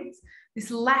findings, this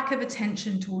lack of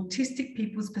attention to autistic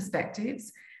people's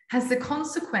perspectives has the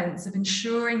consequence of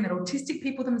ensuring that autistic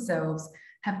people themselves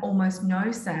have almost no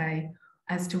say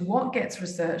as to what gets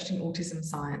researched in autism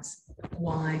science,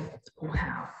 why or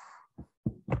how.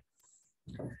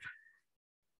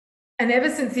 And ever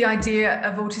since the idea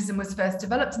of autism was first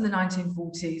developed in the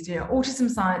 1940s, autism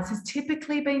science has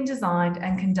typically been designed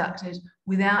and conducted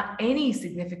without any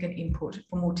significant input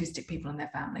from autistic people and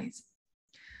their families.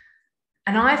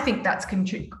 And I think that's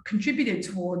contributed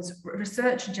towards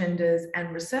research agendas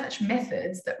and research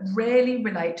methods that rarely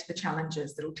relate to the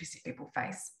challenges that autistic people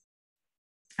face.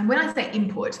 And when I say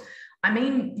input, I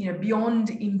mean, beyond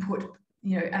input,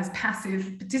 as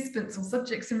passive participants or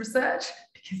subjects in research,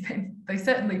 because they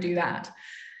certainly do that,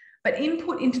 but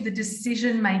input into the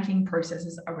decision-making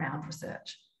processes around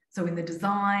research. So in the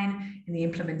design, in the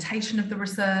implementation of the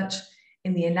research,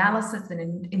 in the analysis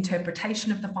and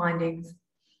interpretation of the findings,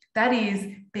 that is,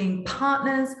 being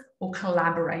partners or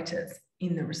collaborators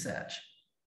in the research.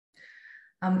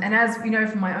 And as we know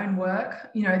from my own work,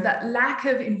 that lack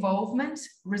of involvement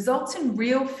results in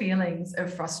real feelings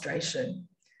of frustration.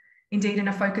 Indeed, in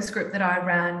a focus group that I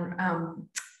ran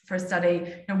for a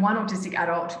study, one autistic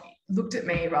adult looked at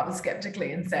me rather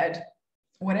skeptically and said,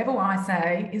 "Whatever I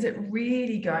say, is it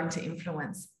really going to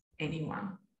influence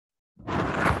anyone?"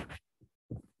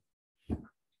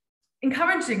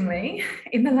 Encouragingly,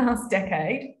 in the last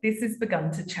decade, this has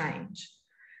begun to change.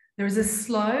 There is a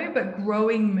slow but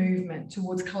growing movement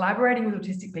towards collaborating with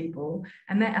autistic people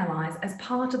and their allies as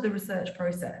part of the research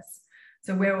process.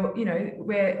 So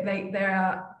where they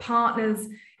are partners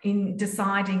in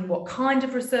deciding what kind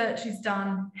of research is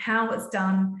done, how it's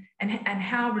done, and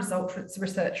how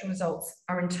research results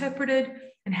are interpreted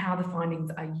and how the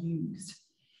findings are used.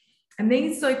 And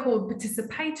these so-called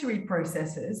participatory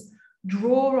processes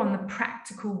draw on the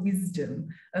practical wisdom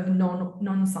of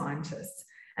non-scientists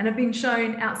and have been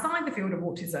shown outside the field of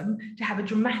autism to have a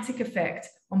dramatic effect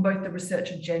on both the research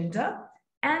agenda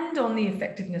and on the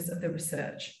effectiveness of the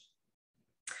research.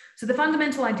 So the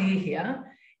fundamental idea here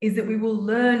is that we will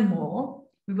learn more,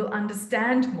 we will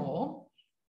understand more,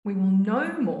 we will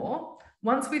know more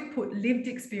once we've put lived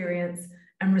experience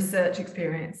and research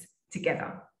experience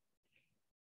together.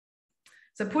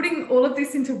 So putting all of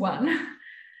this into one,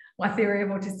 my theory of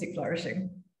autistic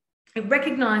flourishing, it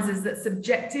recognises that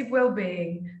subjective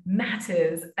well-being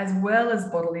matters as well as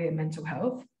bodily and mental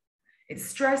health. It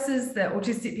stresses that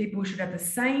autistic people should have the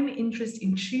same interest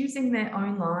in choosing their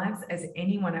own lives as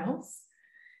anyone else.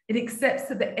 It accepts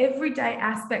that the everyday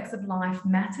aspects of life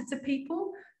matter to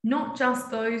people, not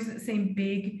just those that seem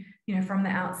big, from the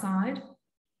outside.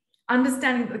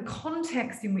 Understanding that the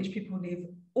context in which people live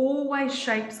always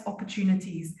shapes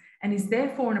opportunities and is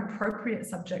therefore an appropriate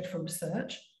subject for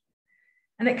research.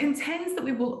 And it contends that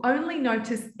we will only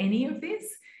notice any of this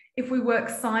if we work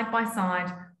side by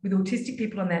side with autistic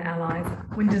people and their allies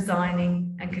when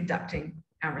designing and conducting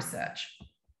our research.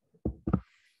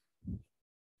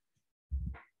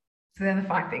 So they're the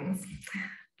 5 things.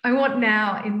 I want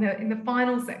now, in the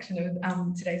final section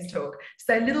of today's talk, to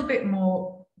say a little bit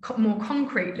more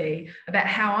concretely about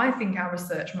how I think our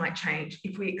research might change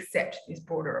if we accept this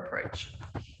broader approach.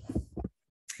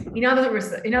 In other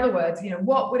words,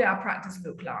 what would our practice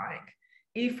look like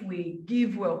if we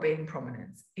give wellbeing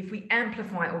prominence, if we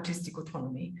amplify autistic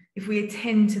autonomy, if we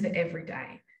attend to the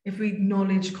everyday, if we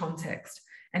acknowledge context,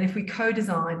 and if we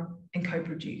co-design and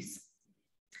co-produce?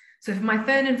 So for my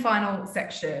third and final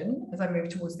section, as I move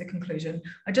towards the conclusion,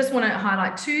 I just want to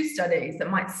highlight 2 studies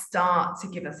that might start to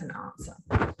give us an answer.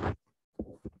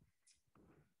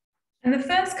 And the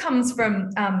first comes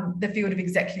from the field of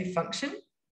executive function.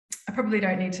 I probably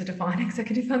don't need to define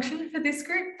executive function for this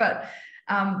group, but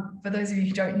for those of you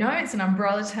who don't know, it's an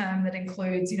umbrella term that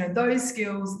includes, those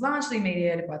skills largely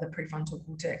mediated by the prefrontal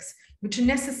cortex, which are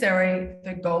necessary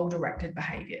for goal-directed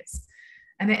behaviours.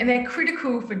 And they're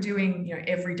critical for doing,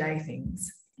 everyday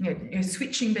things,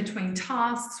 switching between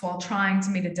tasks while trying to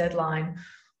meet a deadline,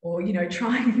 or,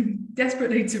 trying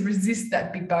desperately to resist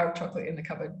that big bar of chocolate in the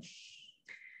cupboard.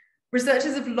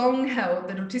 Researchers have long held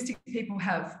that autistic people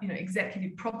have,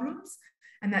 executive problems,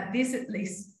 and that this, at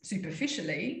least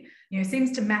superficially,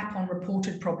 seems to map on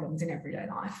reported problems in everyday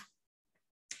life.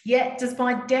 Yet,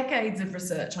 despite decades of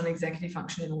research on executive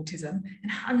function in autism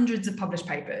and hundreds of published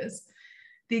papers,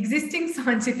 the existing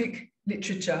scientific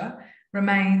literature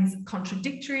remains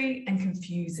contradictory and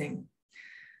confusing,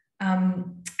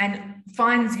 and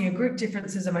finds group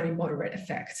differences of only moderate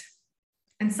effect.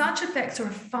 And such effects are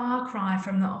a far cry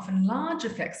from the often large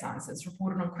effect sizes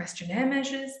reported on questionnaire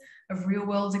measures of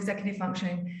real-world executive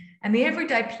functioning and the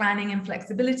everyday planning and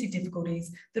flexibility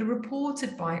difficulties that are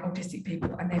reported by autistic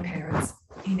people and their parents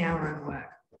in our own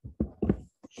work.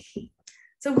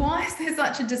 So why is there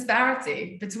such a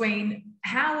disparity between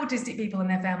how autistic people and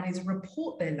their families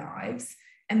report their lives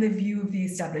and the view of the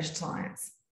established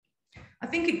science? I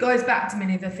think it goes back to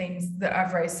many of the themes that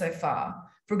I've raised so far.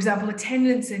 For example, a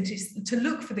tendency to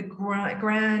look for the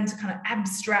grand kind of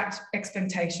abstract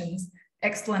explanations,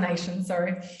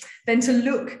 than to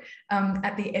look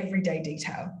at the everyday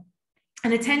detail.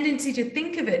 And a tendency to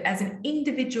think of it as an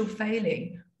individual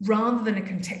failing rather than a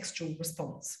contextual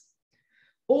response,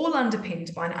 all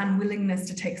underpinned by an unwillingness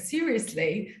to take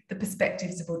seriously the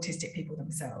perspectives of autistic people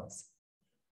themselves.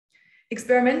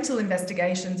 Experimental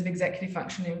investigations of executive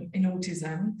function in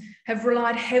autism have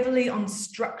relied heavily on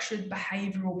structured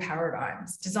behavioural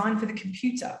paradigms designed for the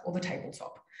computer or the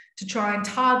tabletop to try and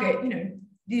target,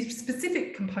 these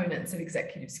specific components of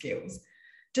executive skills,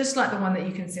 just like the one that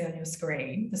you can see on your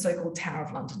screen, the so-called Tower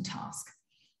of London task.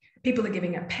 People are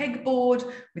given a pegboard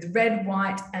with red,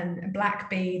 white, and black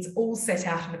beads all set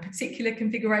out in a particular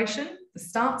configuration, the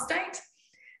start state,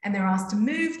 and they're asked to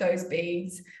move those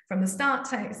beads from the start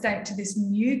state to this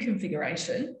new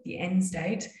configuration, the end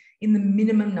state, in the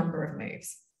minimum number of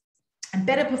moves. And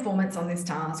better performance on this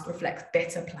task reflects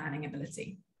better planning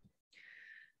ability.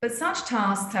 But such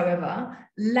tasks, however,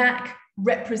 lack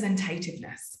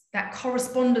representativeness, that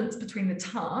correspondence between the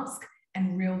task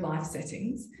and real life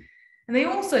settings. And they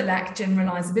also lack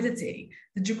generalizability,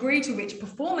 the degree to which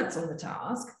performance on the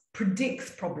task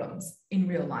predicts problems in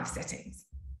real life settings.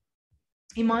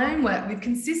 In my own work, we've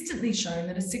consistently shown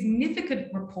that a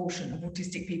significant proportion of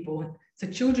autistic people, so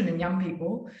children and young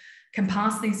people, can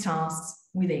pass these tasks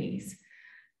with ease.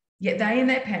 Yet they and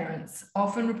their parents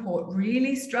often report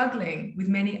really struggling with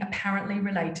many apparently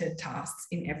related tasks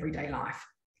in everyday life,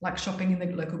 like shopping in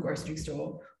the local grocery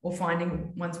store or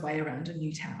finding one's way around a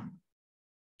new town.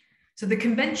 So the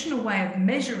conventional way of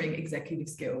measuring executive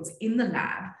skills in the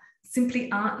lab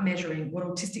simply aren't measuring what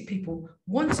autistic people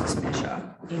want to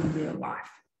measure in real life.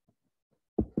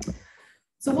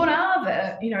 So what are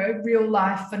the, real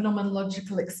life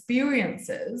phenomenological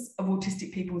experiences of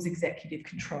autistic people's executive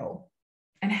control?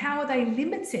 And how are they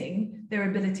limiting their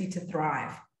ability to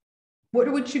thrive?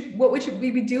 What should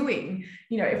we be doing,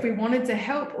 if we wanted to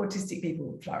help autistic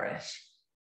people flourish?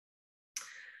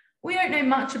 We don't know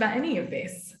much about any of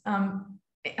this.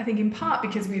 I think in part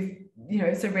because we've,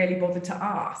 so rarely bothered to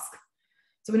ask.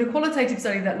 So in a qualitative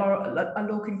study that Loren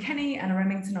Leclizio, Anna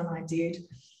Remington and I did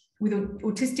with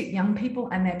autistic young people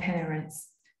and their parents,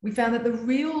 we found that the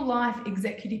real life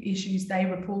executive issues they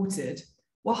reported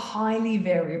were highly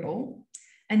variable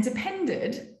and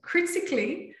depended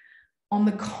critically on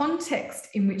the context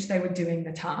in which they were doing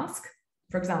the task.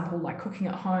 For example, like cooking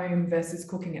at home versus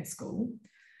cooking at school.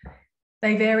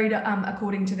 They varied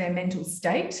according to their mental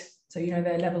state. So,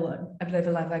 their level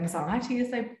of anxiety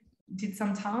as they did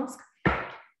some task.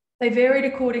 They varied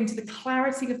according to the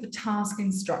clarity of the task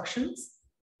instructions.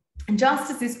 And just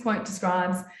as this quote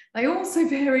describes, they also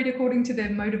varied according to their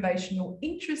motivational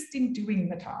interest in doing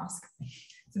the task.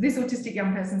 So this autistic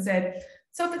young person said,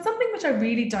 so if it's something which I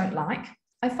really don't like,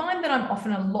 I find that I'm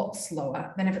often a lot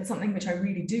slower than if it's something which I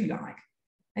really do like.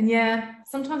 And yeah,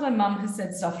 sometimes my mum has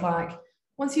said stuff like,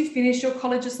 once you finish your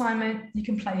college assignment, you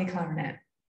can play your clarinet.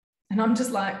 And I'm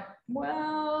just like,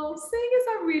 well, seeing as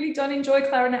I really don't enjoy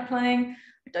clarinet playing,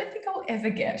 I don't think I'll ever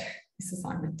get this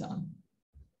assignment done.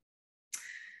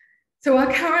 So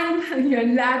our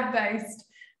current lab-based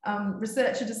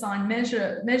researcher-designed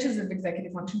measures of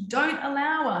executive function don't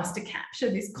allow us to capture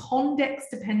this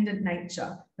context-dependent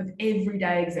nature of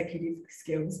everyday executive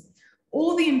skills,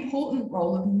 or the important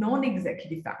role of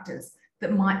non-executive factors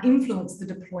that might influence the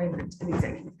deployment of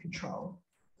executive control.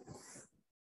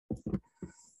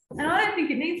 And I don't think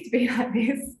it needs to be like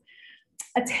this.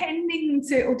 Attending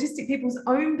to autistic people's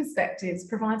own perspectives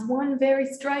provides one very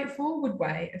straightforward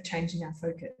way of changing our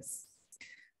focus.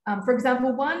 For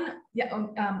example, one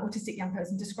autistic young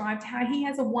person described how he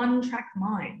has a one-track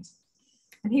mind.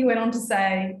 And he went on to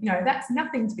say, that's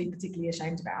nothing to be particularly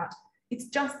ashamed about. It's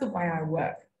just the way I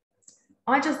work.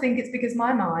 I just think it's because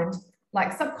my mind,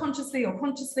 like subconsciously or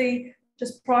consciously,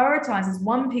 just prioritizes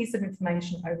one piece of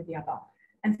information over the other.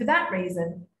 And for that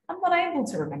reason, I'm not able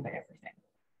to remember everything.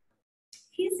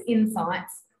 His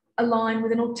insights align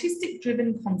with an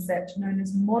autistic-driven concept known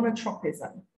as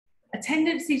monotropism, a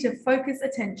tendency to focus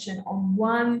attention on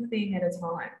one thing at a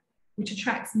time, which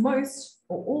attracts most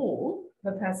or all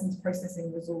of a person's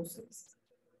processing resources.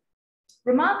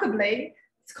 Remarkably,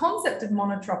 this concept of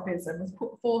monotropism was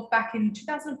put forth back in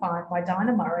 2005 by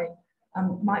Dinah Murray,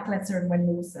 Mike Lesser and Wen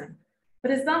Wilson,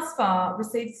 but has thus far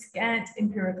received scant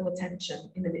empirical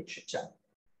attention in the literature.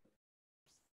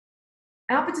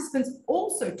 Our participants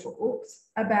also talked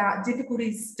about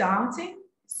difficulties starting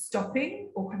stopping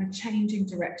or kind of changing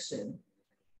direction.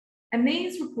 And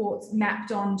these reports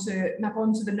map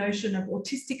onto the notion of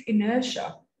autistic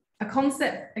inertia, a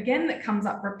concept, again, that comes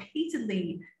up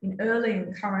repeatedly in early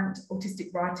and current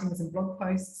autistic writings and blog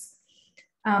posts,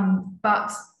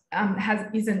 but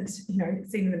isn't seen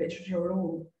in the literature at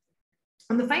all.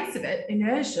 On the face of it,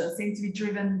 inertia seems to be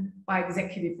driven by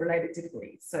executive-related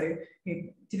difficulties, so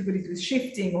difficulties with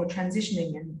shifting or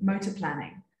transitioning and motor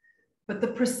planning. But the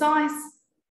precise,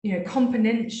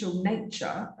 componential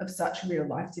nature of such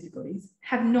real-life difficulties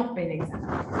have not been examined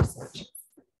by researchers.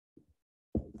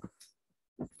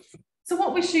 So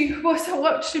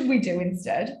what should we do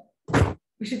instead?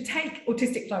 We should take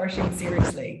autistic flourishing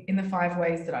seriously in the 5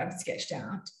 ways that I've sketched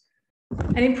out.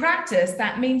 And in practice,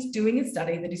 that means doing a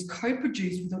study that is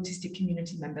co-produced with autistic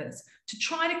community members to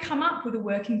try to come up with a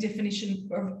working definition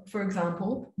of, for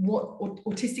example, what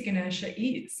autistic inertia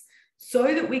is,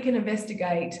 so that we can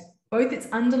investigate both its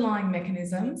underlying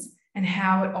mechanisms and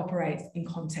how it operates in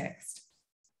context.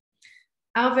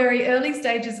 Our very early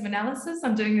stages of analysis,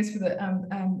 I'm doing this with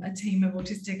a team of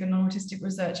autistic and non-autistic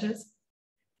researchers,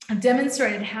 have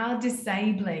demonstrated how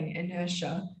disabling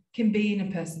inertia can be in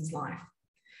a person's life.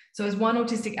 So as one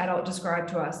autistic adult described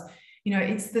to us,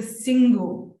 it's the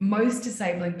single most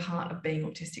disabling part of being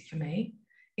autistic for me.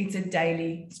 It's a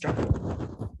daily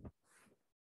struggle.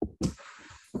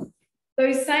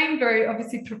 Those same very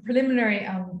obviously preliminary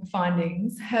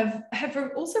findings have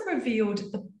also revealed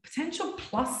the potential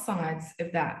plus sides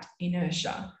of that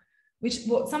inertia, which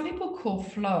what some people call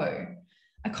flow,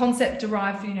 a concept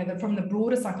derived from the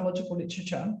broader psychological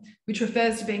literature, which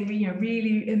refers to being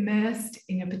really immersed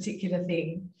in a particular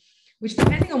thing, which,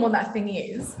 depending on what that thing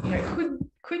is,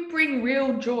 could bring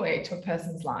real joy to a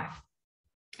person's life.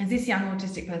 As this young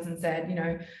autistic person said,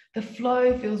 the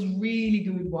flow feels really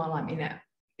good while I'm in it.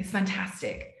 It's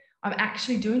fantastic. I'm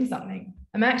actually doing something.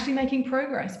 I'm actually making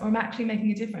progress, or I'm actually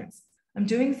making a difference. I'm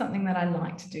doing something that I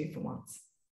like to do for once.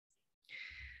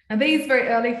 Now, these very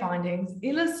early findings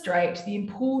illustrate the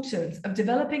importance of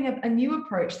developing a new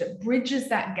approach that bridges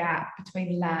that gap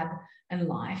between lab and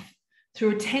life,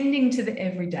 through attending to the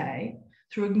everyday,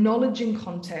 through acknowledging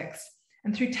context,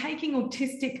 and through taking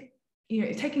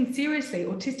seriously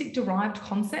autistic-derived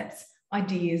concepts,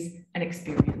 ideas, and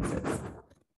experiences.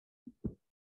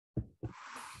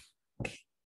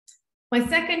 My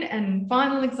second and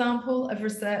final example of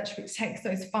research which takes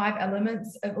those 5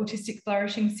 elements of autistic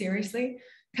flourishing seriously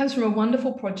comes from a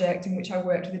wonderful project in which I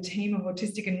worked with a team of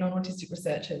autistic and non-autistic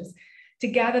researchers to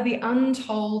gather the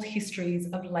untold histories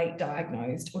of late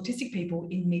diagnosed autistic people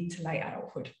in mid to late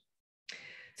adulthood.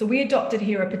 So we adopted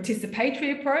here a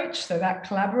participatory approach, so that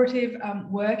collaborative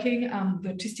working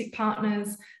with autistic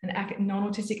partners and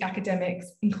non-autistic academics,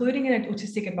 including an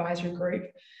autistic advisory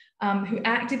group, who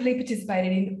actively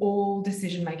participated in all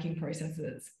decision-making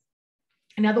processes.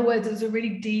 In other words, it was a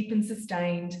really deep and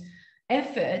sustained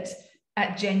effort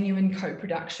at genuine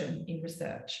co-production in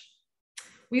research.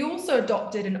 We also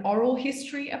adopted an oral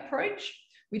history approach,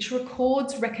 which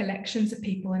records recollections of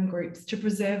people and groups to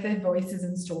preserve their voices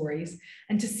and stories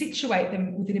and to situate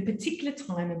them within a particular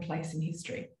time and place in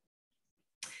history.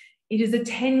 It is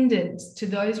attendant to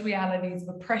those realities of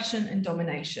oppression and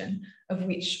domination of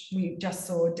which we just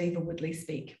saw Diva Woodley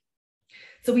speak.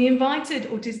 So we invited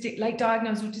late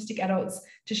diagnosed autistic adults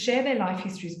to share their life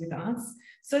histories with us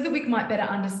so that we might better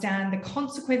understand the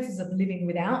consequences of living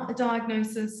without a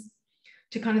diagnosis,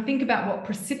 to kind of think about what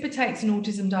precipitates an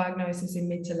autism diagnosis in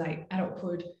mid to late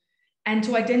adulthood, and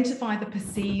to identify the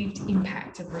perceived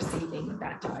impact of receiving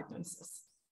that diagnosis.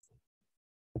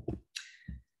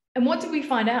 And what did we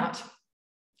find out?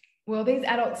 Well, these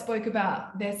adults spoke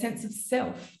about their sense of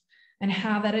self and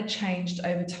how that had changed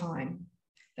over time.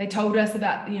 They told us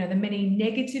about the many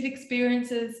negative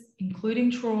experiences,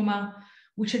 including trauma,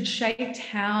 which had shaped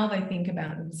how they think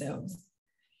about themselves.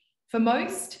 For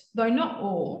most, though not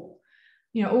all,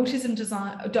 autism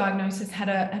diagnosis had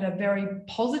a very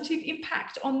positive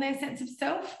impact on their sense of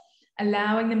self,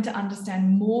 allowing them to understand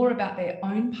more about their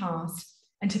own past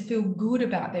and to feel good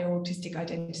about their autistic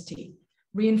identity,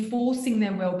 reinforcing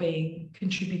their well-being,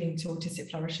 contributing to autistic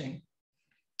flourishing.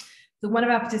 So one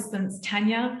of our participants,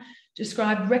 Tanya,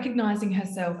 described recognizing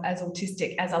herself as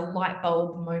autistic as a light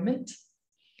bulb moment.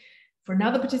 For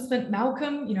another participant,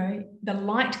 Malcolm, the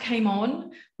light came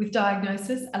on with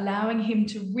diagnosis, allowing him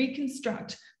to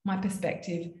reconstruct my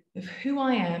perspective of who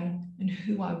I am and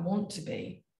who I want to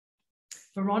be.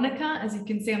 Veronica, as you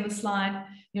can see on the slide,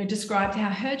 described how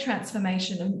her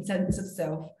transformation and sense of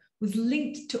self was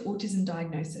linked to autism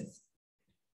diagnosis.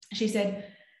 She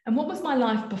said, and what was my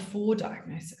life before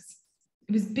diagnosis?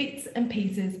 It was bits and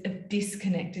pieces of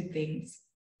disconnected things.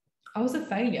 I was a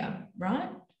failure,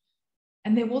 right?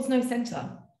 And there was no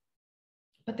center.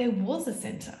 But there was a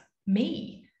center,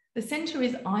 me. The center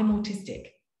is I'm autistic.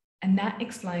 And that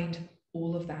explained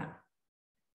all of that.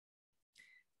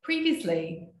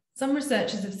 Previously, some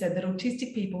researchers have said that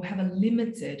autistic people have a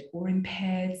limited or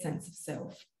impaired sense of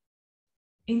self.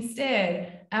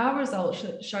 Instead, our results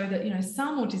show that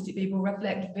some autistic people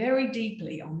reflect very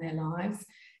deeply on their lives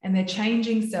and their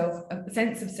changing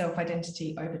sense of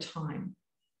self-identity over time.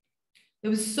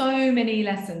 There were so many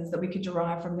lessons that we could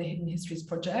derive from the Hidden Histories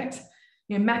project,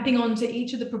 mapping onto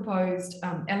each of the proposed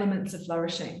elements of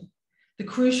flourishing, the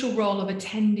crucial role of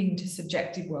attending to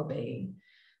subjective well-being,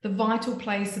 the vital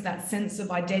place of that sense of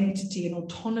identity and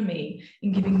autonomy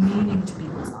in giving meaning to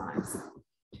people's lives,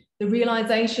 the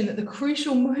realization that the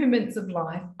crucial moments of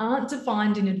life aren't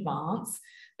defined in advance,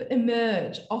 but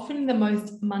emerge often in the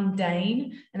most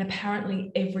mundane and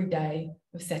apparently everyday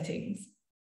of settings.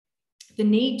 The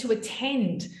need to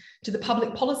attend to the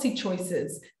public policy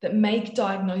choices that make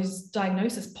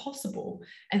diagnosis possible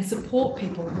and support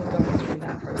people who are going through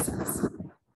that process.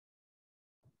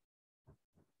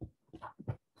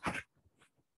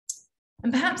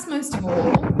 And perhaps most of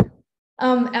all,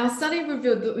 our study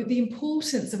revealed that the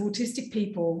importance of autistic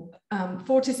people,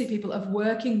 for autistic people, of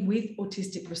working with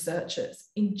autistic researchers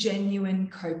in genuine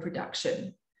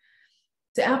co-production.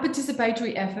 So our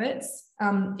participatory efforts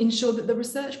ensured that the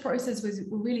research process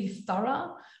were really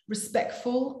thorough,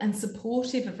 respectful, and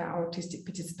supportive of our autistic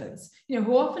participants,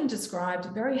 who often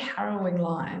described very harrowing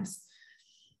lives.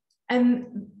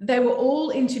 And they were all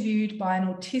interviewed by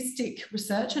an autistic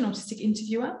researcher, an autistic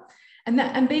interviewer,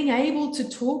 and being able to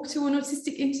talk to an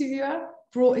autistic interviewer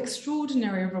brought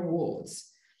extraordinary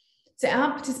rewards. So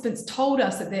our participants told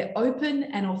us that their open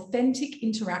and authentic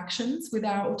interactions with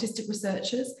our autistic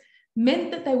researchers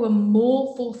meant that they were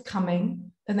more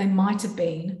forthcoming than they might have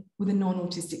been with a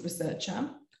non-autistic researcher,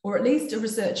 or at least a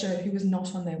researcher who was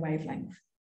not on their wavelength.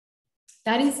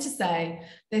 That is to say,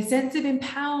 their sense of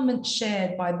empowerment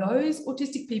shared by those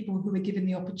autistic people who were given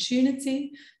the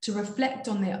opportunity to reflect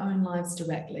on their own lives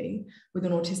directly with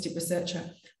an autistic researcher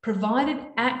provided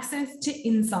access to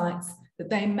insights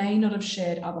that they may not have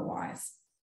shared otherwise.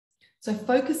 So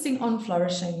focusing on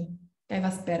flourishing gave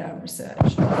us better research.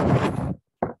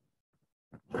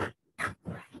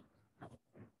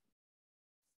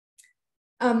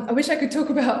 I wish I could talk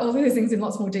about all those things in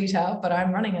lots more detail, but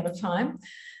I'm running out of time.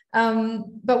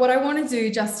 But what I want to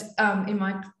do just in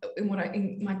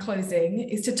my closing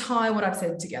is to tie what I've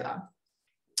said together.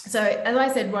 So as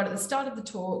I said right at the start of the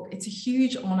talk, it's a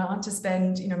huge honor to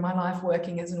spend my life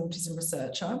working as an autism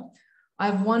researcher. I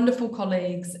have wonderful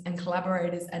colleagues and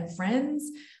collaborators and friends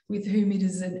with whom it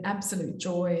is an absolute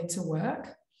joy to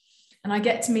work. And I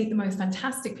get to meet the most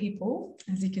fantastic people,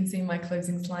 as you can see in my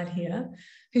closing slide here,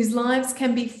 whose lives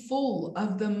can be full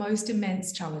of the most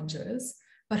immense challenges,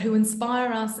 but who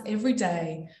inspire us every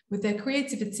day with their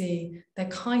creativity, their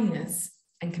kindness,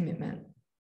 and commitment,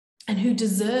 and who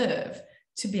deserve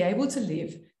to be able to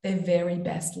live their very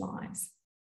best lives.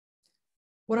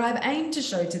 What I've aimed to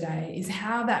show today is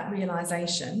how that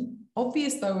realization,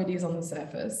 obvious though it is on the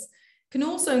surface, can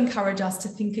also encourage us to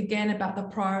think again about the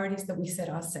priorities that we set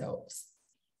ourselves,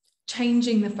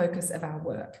 changing the focus of our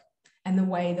work and the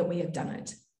way that we have done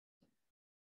it.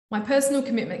 My personal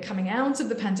commitment coming out of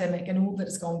the pandemic and all that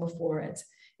has gone before it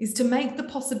is to make the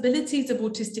possibilities of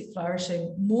autistic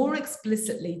flourishing more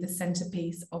explicitly the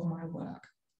centerpiece of my work.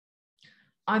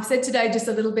 I've said today just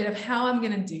a little bit of how I'm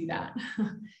going to do that,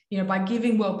 by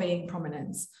giving well-being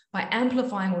prominence, by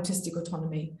amplifying autistic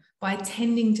autonomy, by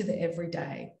attending to the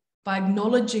everyday, by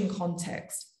acknowledging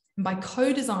context, and by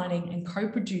co-designing and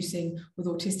co-producing with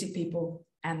autistic people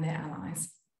and their allies.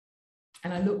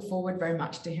 And I look forward very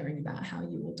much to hearing about how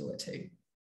you will do it too.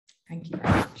 Thank you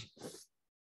very much.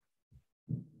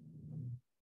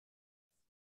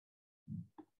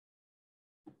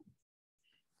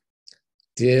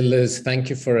 Dear Liz, thank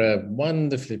you for a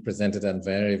wonderfully presented and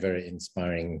very, very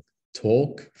inspiring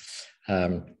talk.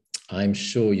 I'm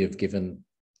sure you've given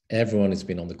everyone who's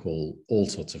been on the call all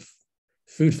sorts of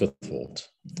food for thought.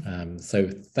 So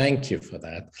thank you for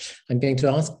that. I'm going to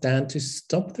ask Dan to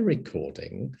stop the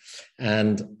recording.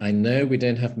 And I know we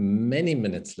don't have many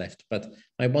minutes left, but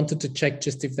I wanted to check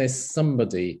just if there's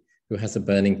somebody who has a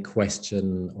burning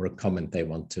question or a comment they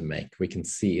want to make. We can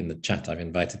see in the chat, I've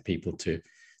invited people to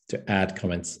add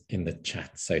comments in the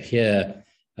chat. So here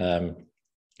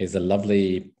is a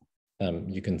lovely,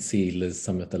 you can see, Liz,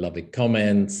 some of the lovely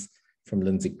comments from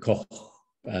Lindsay Koch,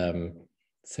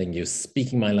 saying you're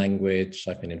speaking my language.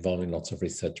 I've been involved in lots of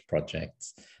research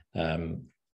projects,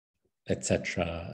 etc.